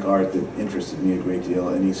Islamic art that interested me a great deal,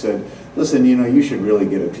 and he said, listen, you know, you should really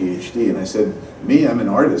get a PhD. And I said, me, I'm an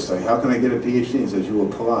artist, how can I get a PhD? He says, you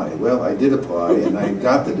apply. Well, I did apply, and I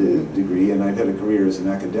got the degree, and I've had a career as an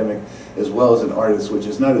academic as well as an artist, which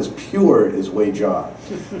is not as pure as Wei Jia.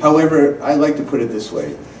 However, I like to put it this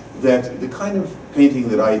way, that the kind of painting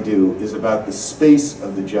that I do is about the space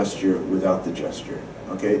of the gesture without the gesture.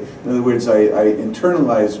 Okay? In other words, I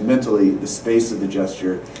internalize mentally the space of the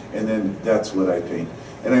gesture, and then that's what I paint.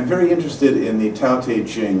 And I'm very interested in the Tao Te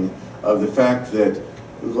Ching of the fact that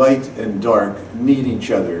light and dark need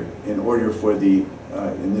each other in order for the,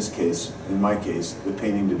 in this case, in my case, the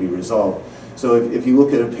painting to be resolved. So if you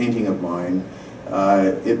look at a painting of mine,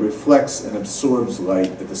 it reflects and absorbs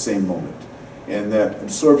light at the same moment. And that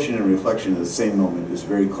absorption and reflection at the same moment is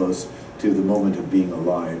very close to the moment of being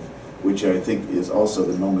alive, which I think is also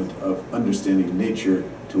the moment of understanding nature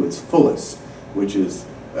to its fullest, which is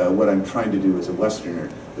what I'm trying to do as a Westerner,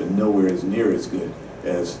 but nowhere as near as good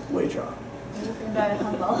as Wei Jia. You've been very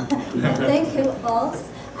humble. Thank you both.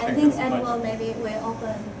 I think Ed will maybe we'll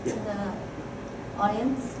open to the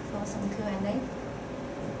audience for some Q&A.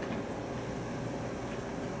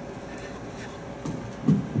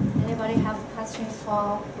 Anybody have questions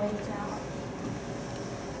for Wei Jia?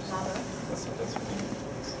 Robert?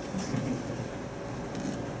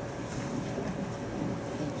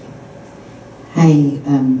 Hi,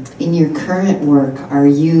 in your current work, where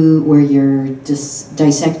you're just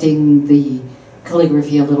dissecting the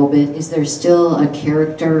calligraphy a little bit, is there still a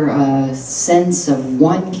character, a sense of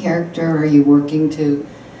one character? Are you working to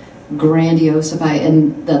grandiosify?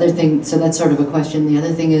 And the other thing, so that's sort of a question. The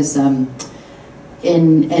other thing is, and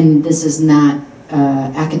this is not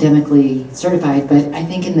academically certified, but I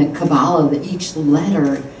think in the Kabbalah, that each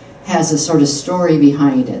letter has a sort of story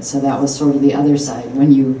behind it. So that was sort of the other side.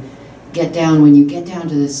 When you get down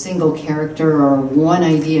to the single character or one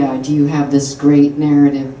idea, do you have this great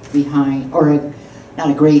narrative behind, or not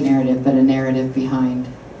a great narrative, but a narrative behind?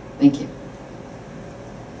 Thank you.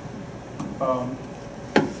 A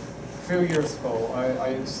few years ago,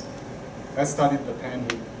 I studied the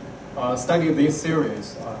painting, studied this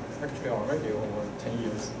series, actually already over 10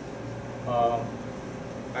 years.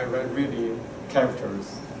 I read really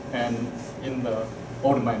characters and in the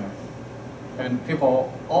old manner. And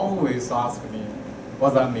people always ask me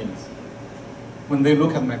what that means when they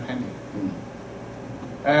look at my painting.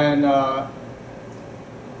 And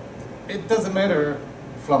it doesn't matter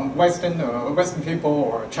from Western people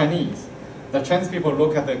or Chinese. The Chinese people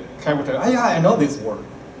look at the character, yeah, I know this word.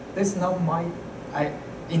 This is not my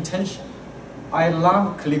intention. I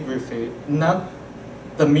love calligraphy, not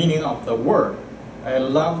the meaning of the word. I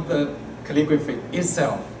love the calligraphy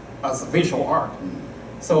itself as visual art.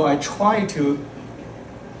 So I try to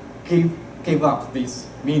give up this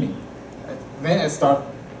meaning. Then I start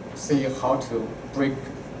see how to break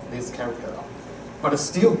this character up, but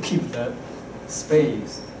still keep the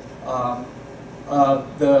space, the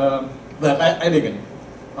elegant,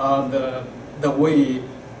 the way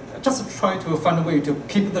just try to find a way to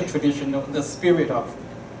keep the traditional, the spirit of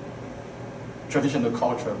traditional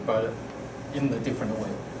culture, but in a different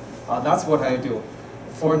way. That's what I do.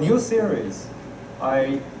 For new series,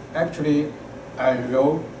 I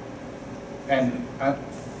wrote an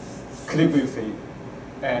calligraphy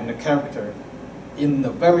and character in a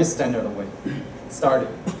very standard way. Started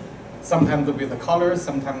sometimes with the colors,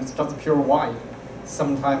 sometimes just pure white,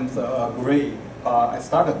 sometimes gray. I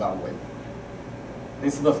started that way.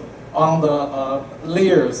 This is on the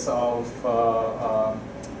layers of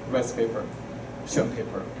rice paper, shrimp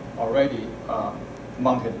paper already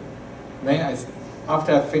mounted. Then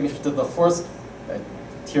after I finished the first, I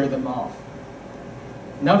tear them off.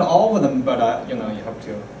 Not all of them, but you have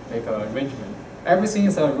to make an arrangement. Everything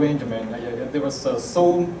is an arrangement. There was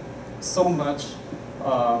so much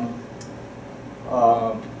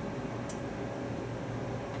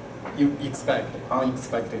you expect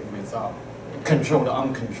unexpected result, controlled,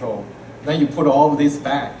 uncontrolled. Then you put all of this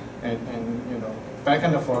back and back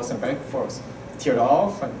and forth and back and forth, tear it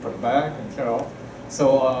off and put it back and tear it off.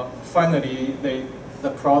 So finally,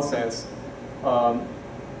 the process,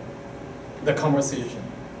 the conversation.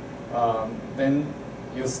 Then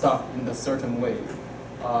you start in a certain way.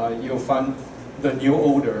 You find the new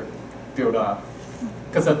order build up.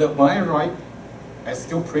 Because when I write, I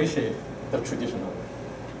still appreciate the traditional way.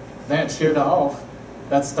 Then I tear it off.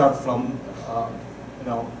 That starts from,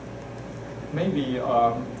 maybe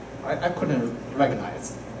I couldn't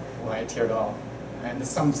recognize when I tear it off. And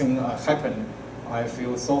something happened. I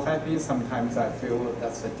feel so happy. Sometimes I feel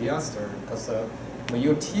that's a disaster. Because when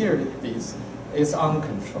you tear this, it's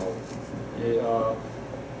uncontrolled. It,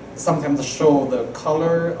 sometimes show the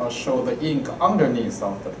color or show the ink underneath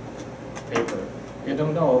of the paper. You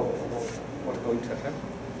don't know what's going to happen.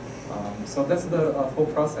 So that's the whole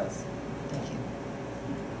process. Thank you.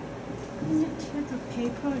 When you tear the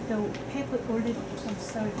paper already, I'm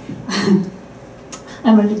sorry.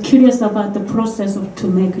 I'm really curious about the process to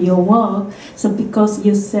make your work. So because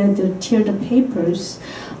you said to tear the papers,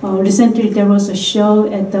 recently there was a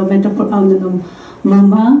show at the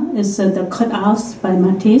MoMA. It's the cutouts by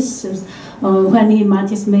Matisse. When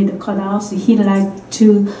Matisse made the cutouts, he liked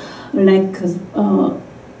to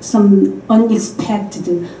some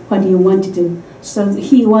unexpected what he wanted to. So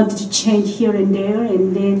he wanted to change here and there,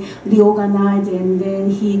 and then reorganize, and then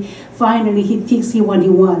he finally fixed what he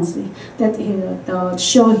wants. That the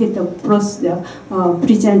show the process,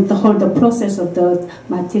 present the whole process of the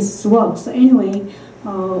Matisse's work. So anyway,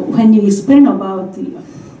 when you explain about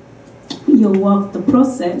your work, the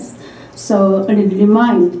process, so it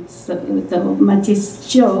reminds the Matisse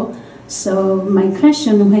show. So my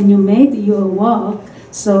question: when you made your work,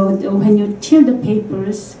 so when you tear the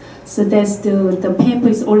papers. So that's the paper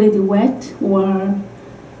is already wet, or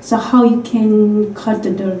so how you can cut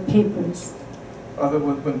the papers?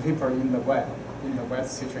 When paper in the wet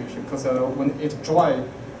situation, because when it dry,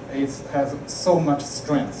 it has so much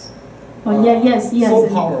strength. Oh yes. So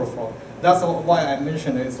powerful. That's why I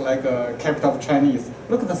mentioned it's like a capital of Chinese.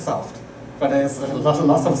 Look at the soft, but there's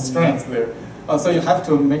lots of strength there. So you have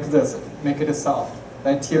to make it soft,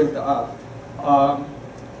 then tear it up.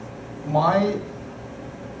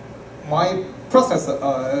 My process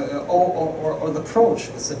or the approach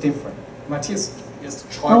is different. Matisse is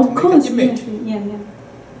trying to make an image. Yeah.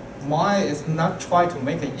 Mine is not try to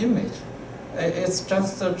make an image. It's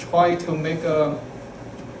just try to make a.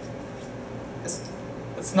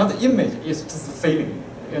 It's not an image. It's just a feeling,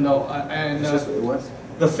 and It's just what?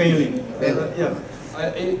 the feeling. Feeling. Yeah.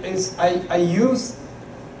 I use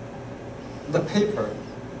the paper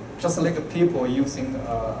just like people using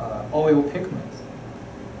oil pigments.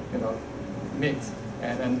 Mix,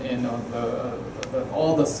 and then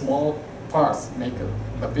all the small parts make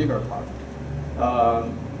the bigger part.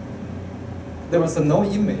 There was no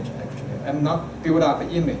image actually. I'm not build up an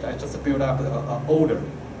image. I just build up an odor.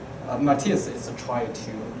 Matisse is trying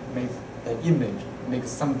to make the image, make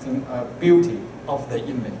something beauty of the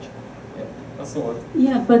image. Yeah, that's all.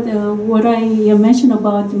 Yeah, but what I mentioned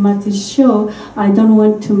about Matisse show, I don't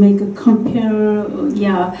want to make a compare.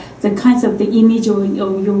 The kinds of the image or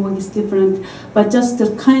your work is different, but just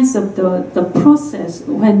the kinds of the process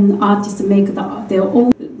when artists make their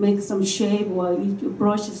own, make some shape or you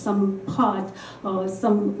brush some part or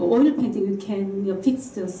some oil painting, you can fix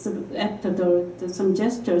this after some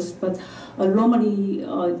gestures, but normally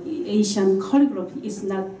Asian calligraphy is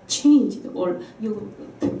not changed, or you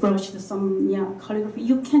brush some calligraphy,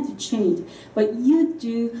 you can't change, but you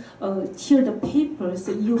do tear the paper,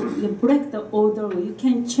 so you break the order, you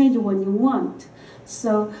can change what you want.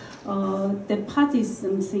 So the part is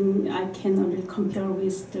something I can only compare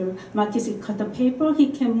with the artistic cut the paper. He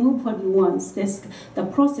can move what he wants. That's the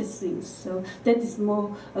processing. So that is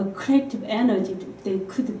more a creative energy. They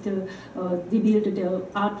could rebuild their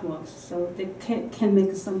artworks. So they can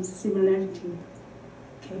make some similarity.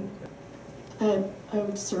 Okay. I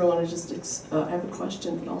would sort of want to just, I have a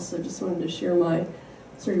question, but also just wanted to share my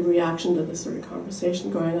sort of reaction to this sort of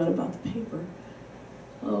conversation going on about the paper.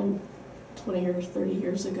 20 or 30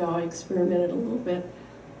 years ago, I experimented a little bit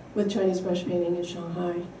with Chinese brush painting in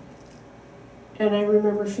Shanghai. And I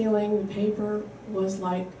remember feeling the paper was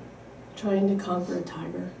like trying to conquer a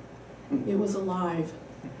tiger. It was alive.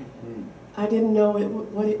 I didn't know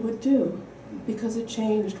what it would do because it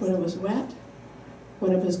changed when it was wet,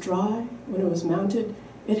 when it was dry, when it was mounted.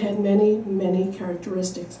 It had many, many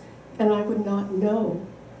characteristics, and I would not know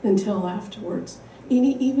until afterwards.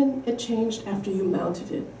 Even it changed after you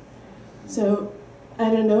mounted it. So I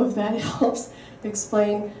don't know if that helps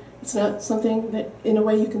explain. It's not something that, in a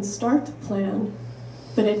way, you can start to plan,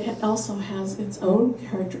 but it also has its own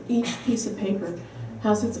character. Each piece of paper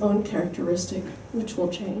has its own characteristic, which will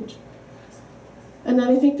change. And then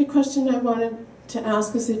I think the question I wanted to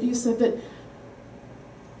ask is that you said that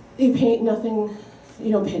you paint nothing,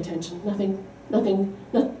 you don't pay attention, nothing,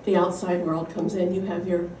 not the outside world comes in. You have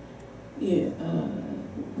your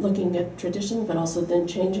looking at tradition, but also then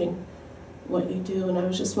changing what you do. And I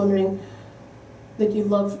was just wondering that you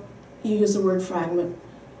use the word fragment.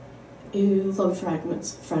 You love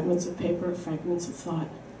fragments, fragments of paper, fragments of thought.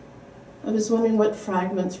 I was wondering what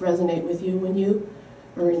fragments resonate with you when you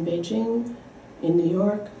are in Beijing, in New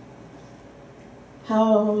York.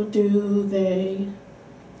 How do they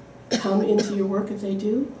come into your work, if they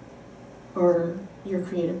do, or your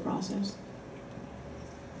creative process?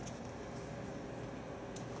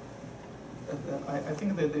 I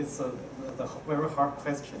think that it's a very hard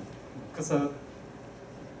question because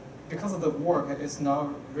of the work is not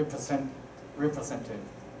represented,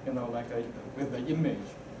 you know, like with the image.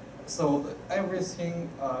 So everything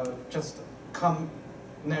just come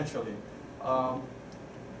naturally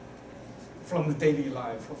from the daily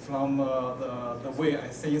life, from the way I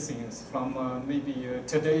see things, from maybe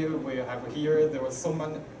today we have here, there was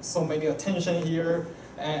so many attention here,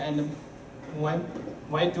 and when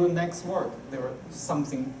I do next work, there was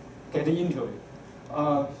something getting into it.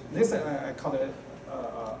 This I call it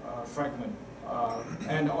a fragment,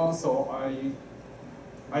 and also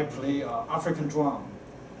I play African drum,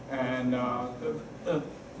 and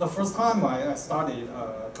the first time I studied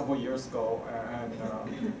a couple years ago, and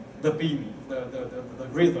the beat, the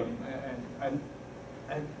rhythm, and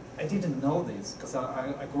I didn't know this because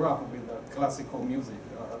I grew up with a classical music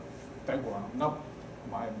background, not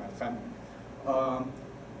my family.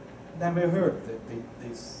 Never heard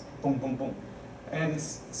this boom boom boom, and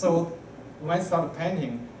so when I started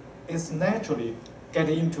painting, it's naturally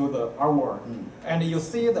getting into the artwork, and you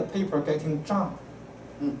see the paper getting jump.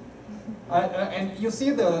 And you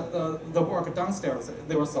see the work downstairs.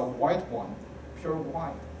 There was a white one, pure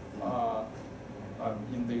white,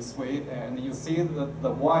 in this way, and you see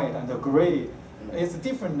the white and the gray. It's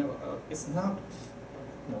different. It's not,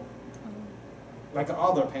 you know, like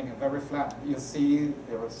other painting, very flat. You see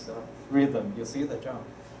there is a rhythm. You see the jump.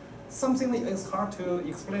 Something that is hard to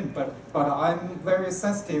explain, but I'm very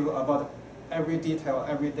sensitive about every detail,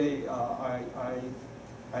 every day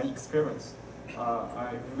I experience.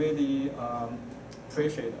 I really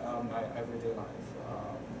appreciate my everyday life,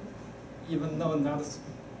 even though not as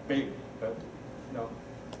big, but you know.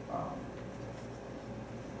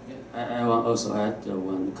 I want also add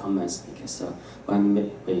one comment because when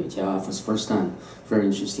Wei Jia was first time, very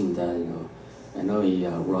interesting that I know he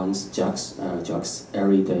runs jogs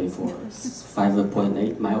every day for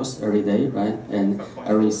 5.8 miles every day, right? And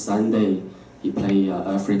every Sunday he play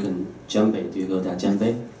African djembe. Do you know that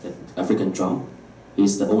djembe? The African drum.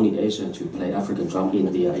 He's the only Asian to play African drum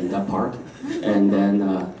in that park. And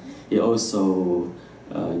then he also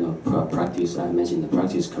practice. I mentioned the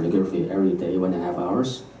practice calligraphy every day 1.5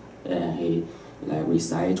 hours. And he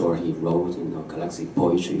recite or he wrote classic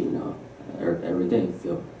poetry every day.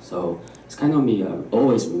 So it's kind of me.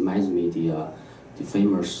 Always reminds me the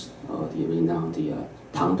famous the renowned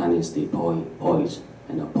Tang Dynasty poet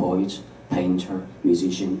and poet, painter,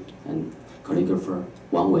 musician, and calligrapher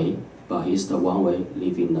Wang Wei. But he's the Wang Wei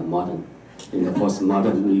living in the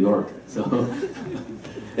postmodern New York. So,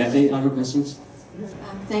 any other questions?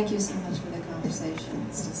 Thank you so much for the conversation.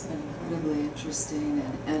 It's just been incredibly interesting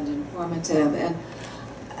and informative.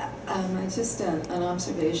 And just an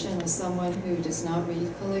observation as someone who does not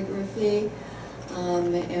read calligraphy,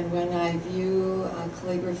 And when I view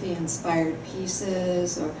calligraphy-inspired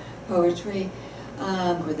pieces or poetry,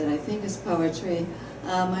 or that I think is poetry,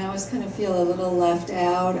 I always kind of feel a little left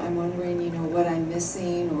out. I'm wondering, what I'm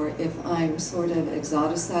missing, or if I'm sort of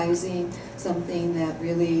exoticizing something that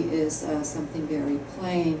really is something very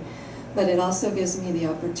plain. But it also gives me the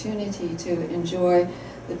opportunity to enjoy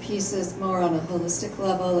the pieces more on a holistic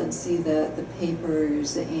level and see the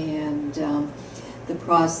papers and the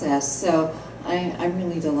process. So I'm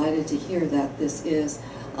really delighted to hear that this is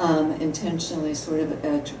intentionally sort of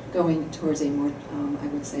going towards a more, I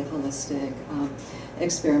would say, holistic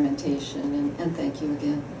experimentation, and thank you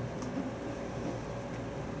again.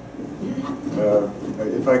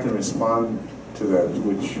 If I can respond to that,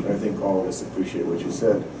 which I think all of us appreciate what you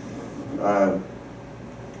said,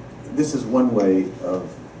 this is one way of,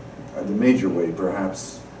 the major way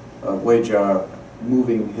perhaps, of Wei Jia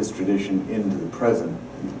moving his tradition into the present,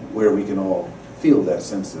 where we can all feel that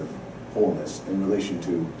sense of wholeness in relation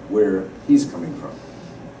to where he's coming from.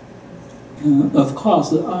 Of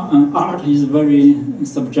course, art is very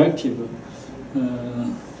subjective.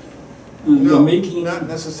 No, making... not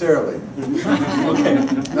necessarily. Okay.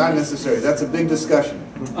 Not necessarily. That's a big discussion.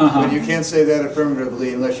 But you can't say that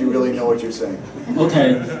affirmatively unless you really know what you're saying.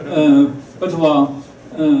 Okay. But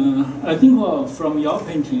I think from your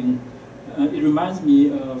painting, it reminds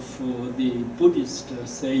me of the Buddhist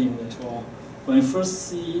saying that when you first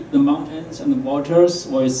see the mountains and the waters,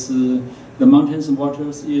 or the mountains and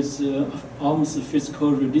waters is almost a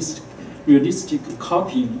physical, realistic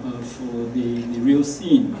copying of the real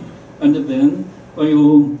scene. And then when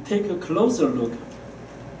you take a closer look,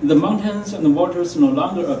 the mountains and the waters no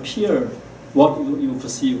longer appear what you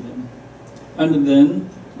perceive them. And then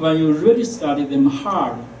when you really study them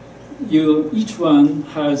hard, each one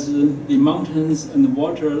has the mountains and the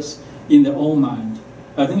waters in their own mind.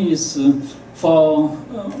 I think it's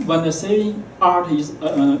when I say art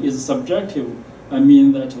is subjective, I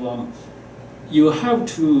mean that you have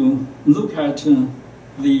to look at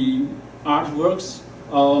the artworks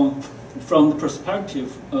from the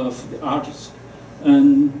perspective of the artist,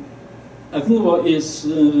 and I think what is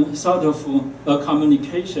sort of a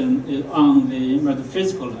communication on the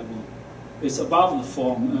metaphysical level. It's above the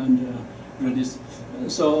form and release.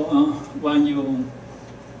 So when you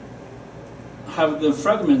have the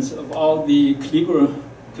fragments of all the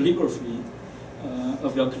calligraphy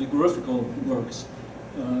of your calligraphical works,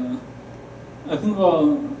 I think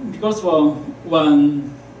because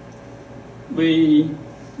when we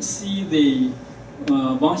see the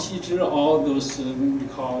Wang Xizhi, all those we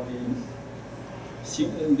call the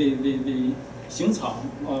行草,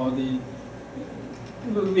 or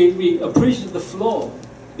we appreciate the flow,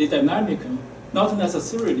 the dynamic, not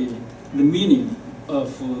necessarily the meaning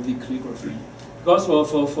of the calligraphy. Because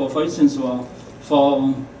for instance,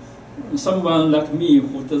 for someone like me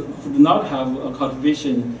who do not have a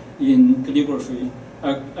cultivation in calligraphy,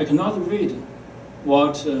 I cannot read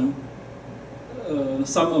what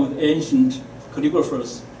some of the ancient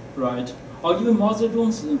calligraphers write, or even Mao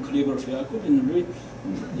Zedong's calligraphy. I couldn't read.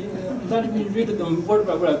 Let me read them word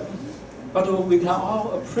by word. But we can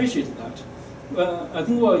all appreciate that. I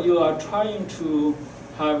think you are trying to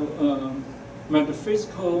have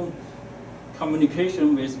metaphysical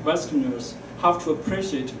communication with Westerners, have to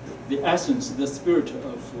appreciate the essence, the spirit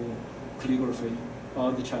of calligraphy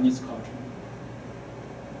or the Chinese culture.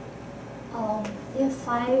 If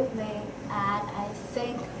I may add, I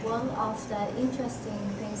think one of the interesting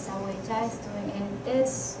things that Wei Jia is doing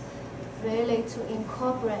is really to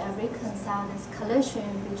incorporate and reconcile this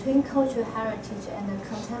collision between cultural heritage and the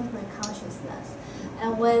contemporary consciousness.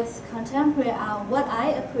 And with contemporary art, what I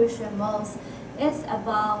appreciate most is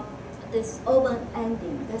about this open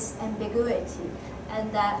ending, this ambiguity,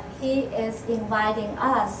 and that he is inviting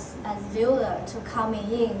us as viewers to come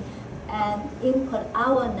in and input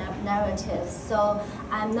our narratives. So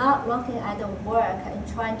I'm not looking at the work and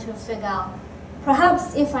trying to figure out,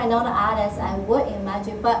 perhaps if I know the artist, I would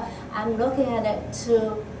imagine, but I'm looking at it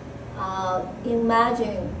to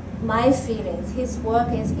imagine my feelings. His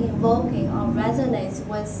work is invoking or resonates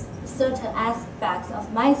with certain aspects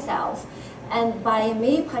of myself. And by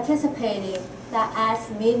me participating, that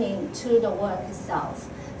adds meaning to the work itself.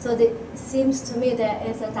 So it seems to me there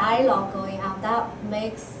is a dialogue going on that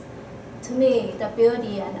makes, to me, the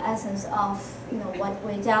beauty and essence of what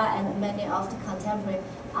Wei Jia and many of the contemporary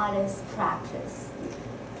artists practice.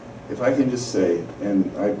 If I can just say,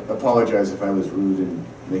 and I apologize if I was rude in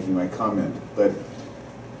making my comment, but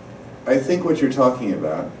I think what you're talking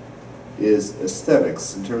about is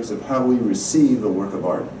aesthetics in terms of how we receive a work of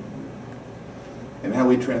art and how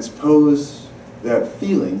we transpose that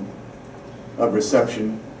feeling of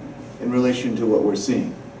reception in relation to what we're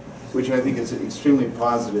seeing, which I think is extremely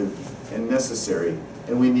positive and necessary,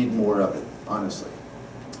 and we need more of it, honestly.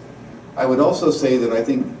 I would also say that I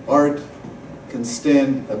think art can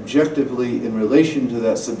stand objectively in relation to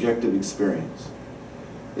that subjective experience.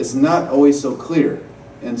 It's not always so clear,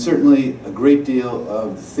 and certainly a great deal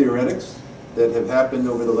of the theoretics that have happened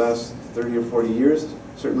over the last 30 or 40 years,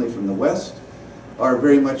 certainly from the West, are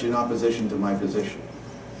very much in opposition to my position.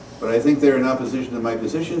 But I think they're in opposition to my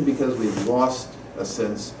position because we've lost a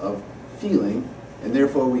sense of feeling, and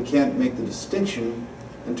therefore we can't make the distinction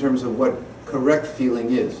in terms of what correct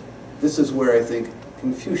feeling is. This is where I think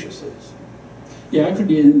Confucius is. Yeah,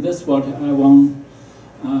 actually, that's what I want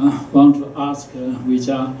to ask Wei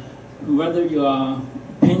Jia, whether you are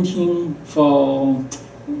painting for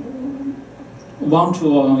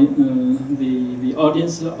the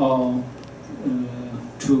audience or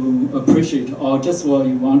to appreciate, or just what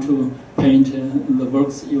you want to paint the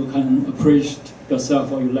works you can appreciate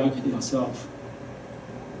yourself or you like it yourself?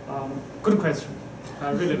 Good question.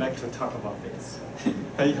 I really like to talk about this.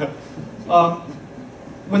 Yeah.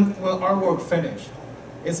 When our work finished,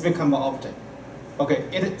 it's become an object. Okay,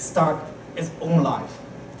 it starts its own life.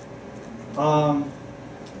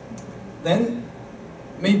 Then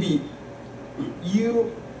maybe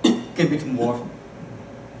you give it more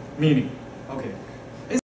meaning. Okay,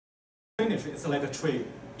 it's finished. It's like a tree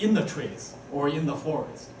in the trees or in the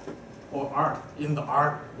forest, or art in the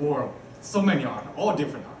art world. So many art, all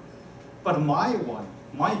different art. But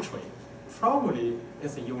my tree, probably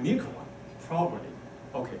is a unique one. Probably.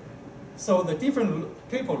 Okay. So the different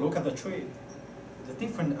people look at the tree, the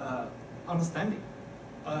different understanding,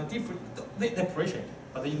 they appreciate it,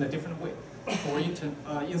 but in a different way. For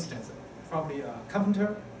instance, probably a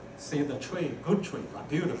carpenter see the tree, good tree,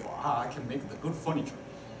 beautiful. I can make the good furniture,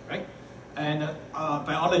 right? And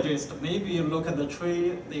biologists maybe look at the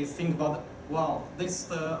tree, they think about, wow, this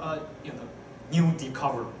the new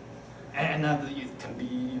discovery, and it can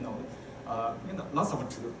be lots of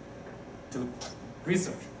to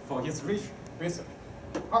research for his research.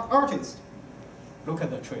 Artists look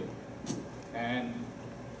at the tree and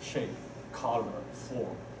shape, color,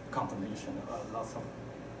 form, combination, lots of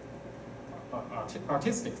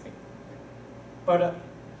artistic things. But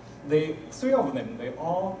the three of them, they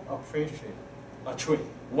all appreciate a tree,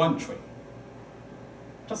 one tree,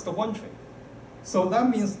 just one tree. So that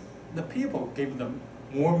means the people give them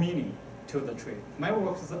more meaning to the tree. My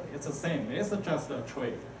work is the same. It's just a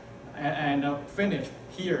tree. And finish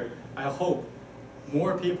here, I hope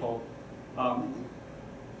more people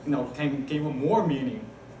can give more meaning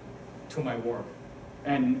to my work,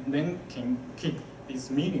 and then can keep this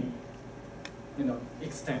meaning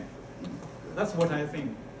extend. That's what I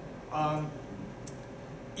think.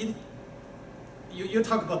 You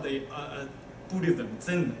talk about the Buddhism,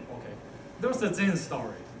 Zen. Okay, there's a Zen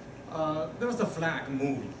story. There's a flag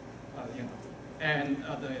moving, and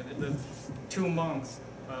the two monks.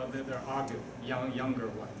 They argue, younger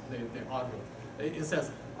one, they argue. It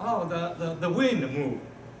says, oh, the wind moved.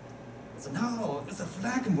 So no, it's a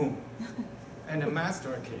flag move. And the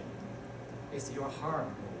master came, it's your heart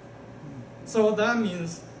move. So that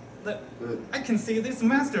means that I can see this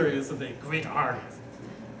master is the great artist,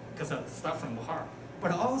 because it starts from the heart.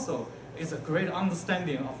 But also, it's a great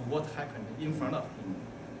understanding of what happened in front of him.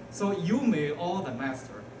 So you may all the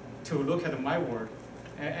master to look at my work,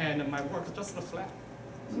 and my work is just a flag.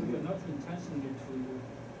 So you're not intentionally to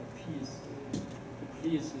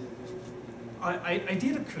please. I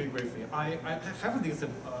did calligraphy. I have this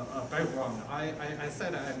background. I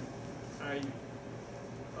said I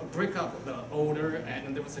break up the order,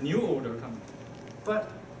 and there was a new order coming. But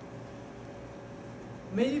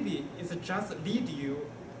maybe it's just lead you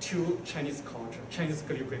to Chinese culture, Chinese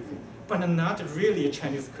calligraphy, but not really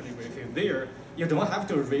Chinese calligraphy. There, you don't have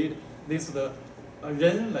to read this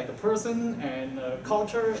Ren, like a person, and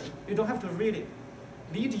culture. You don't have to read it.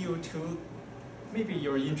 Lead you to maybe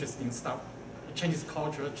your interesting stuff, Chinese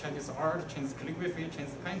culture, Chinese art, Chinese calligraphy,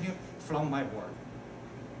 Chinese painting from my work.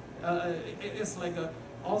 It's like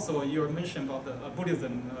also you mentioned about the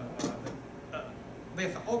Buddhism.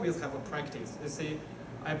 They always have a practice. They say,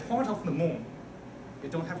 I point off the moon. You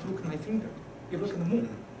don't have to look at my finger. You look at the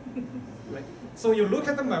moon. Right? So you look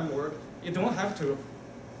at my work. You don't have to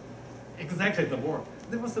exactly the work.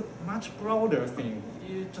 There was a much broader thing.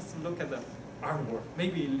 You just look at the artwork.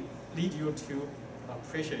 Maybe lead you to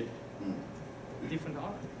appreciate different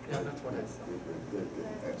art. Yeah, that's what I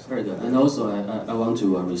saw. Very good. And also, I want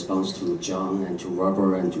to respond to John and to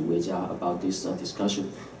Robert and to Wei Jia about this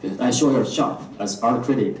discussion. I saw you're sharp as art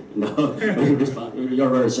critic. You know, when you respond, you're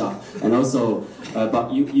very sharp. And also,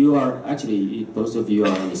 but you are actually, both of you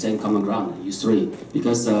are on the same common ground. You three,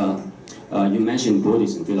 because you mentioned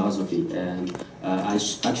Buddhism philosophy, and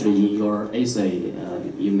actually in your essay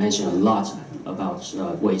you mentioned a lot about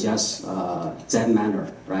Wei Jia's Zen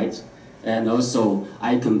manner, right? And also,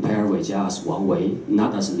 I compare Wei Jia as Wang Wei,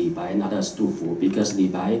 not as Li Bai, not as Du Fu, because Li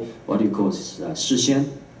Bai, what you call Shi Xian,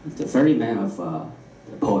 the very man of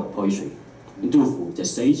poetry. Du Fu, the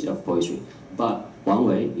sage of poetry. But Wang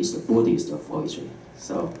Wei is the Buddhist of poetry.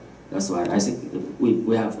 So that's why I think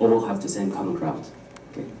we all have the same common ground.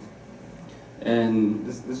 Okay. And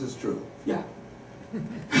This is true. yeah.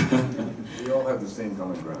 We all have the same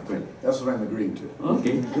common ground. Great. That's what I'm agreeing to.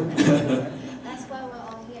 Okay. That's why we're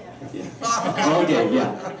all here. Yeah. Okay,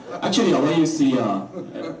 yeah. Actually, when you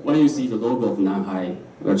see the logo of NanHai,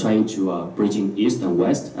 we're trying to bridging East and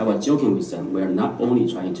West. I was joking with them. We're not only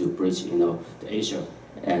trying to bridge, the Asia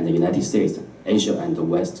and the United States, Asia and the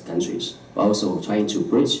West countries, but also trying to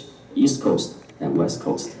bridge East Coast and West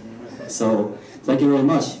Coast. So thank you very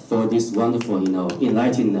much for this wonderful,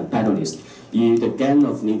 enlightened panelists. The gang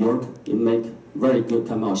of New York, you make very good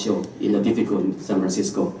come out show in a difficult San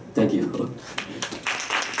Francisco. Thank you.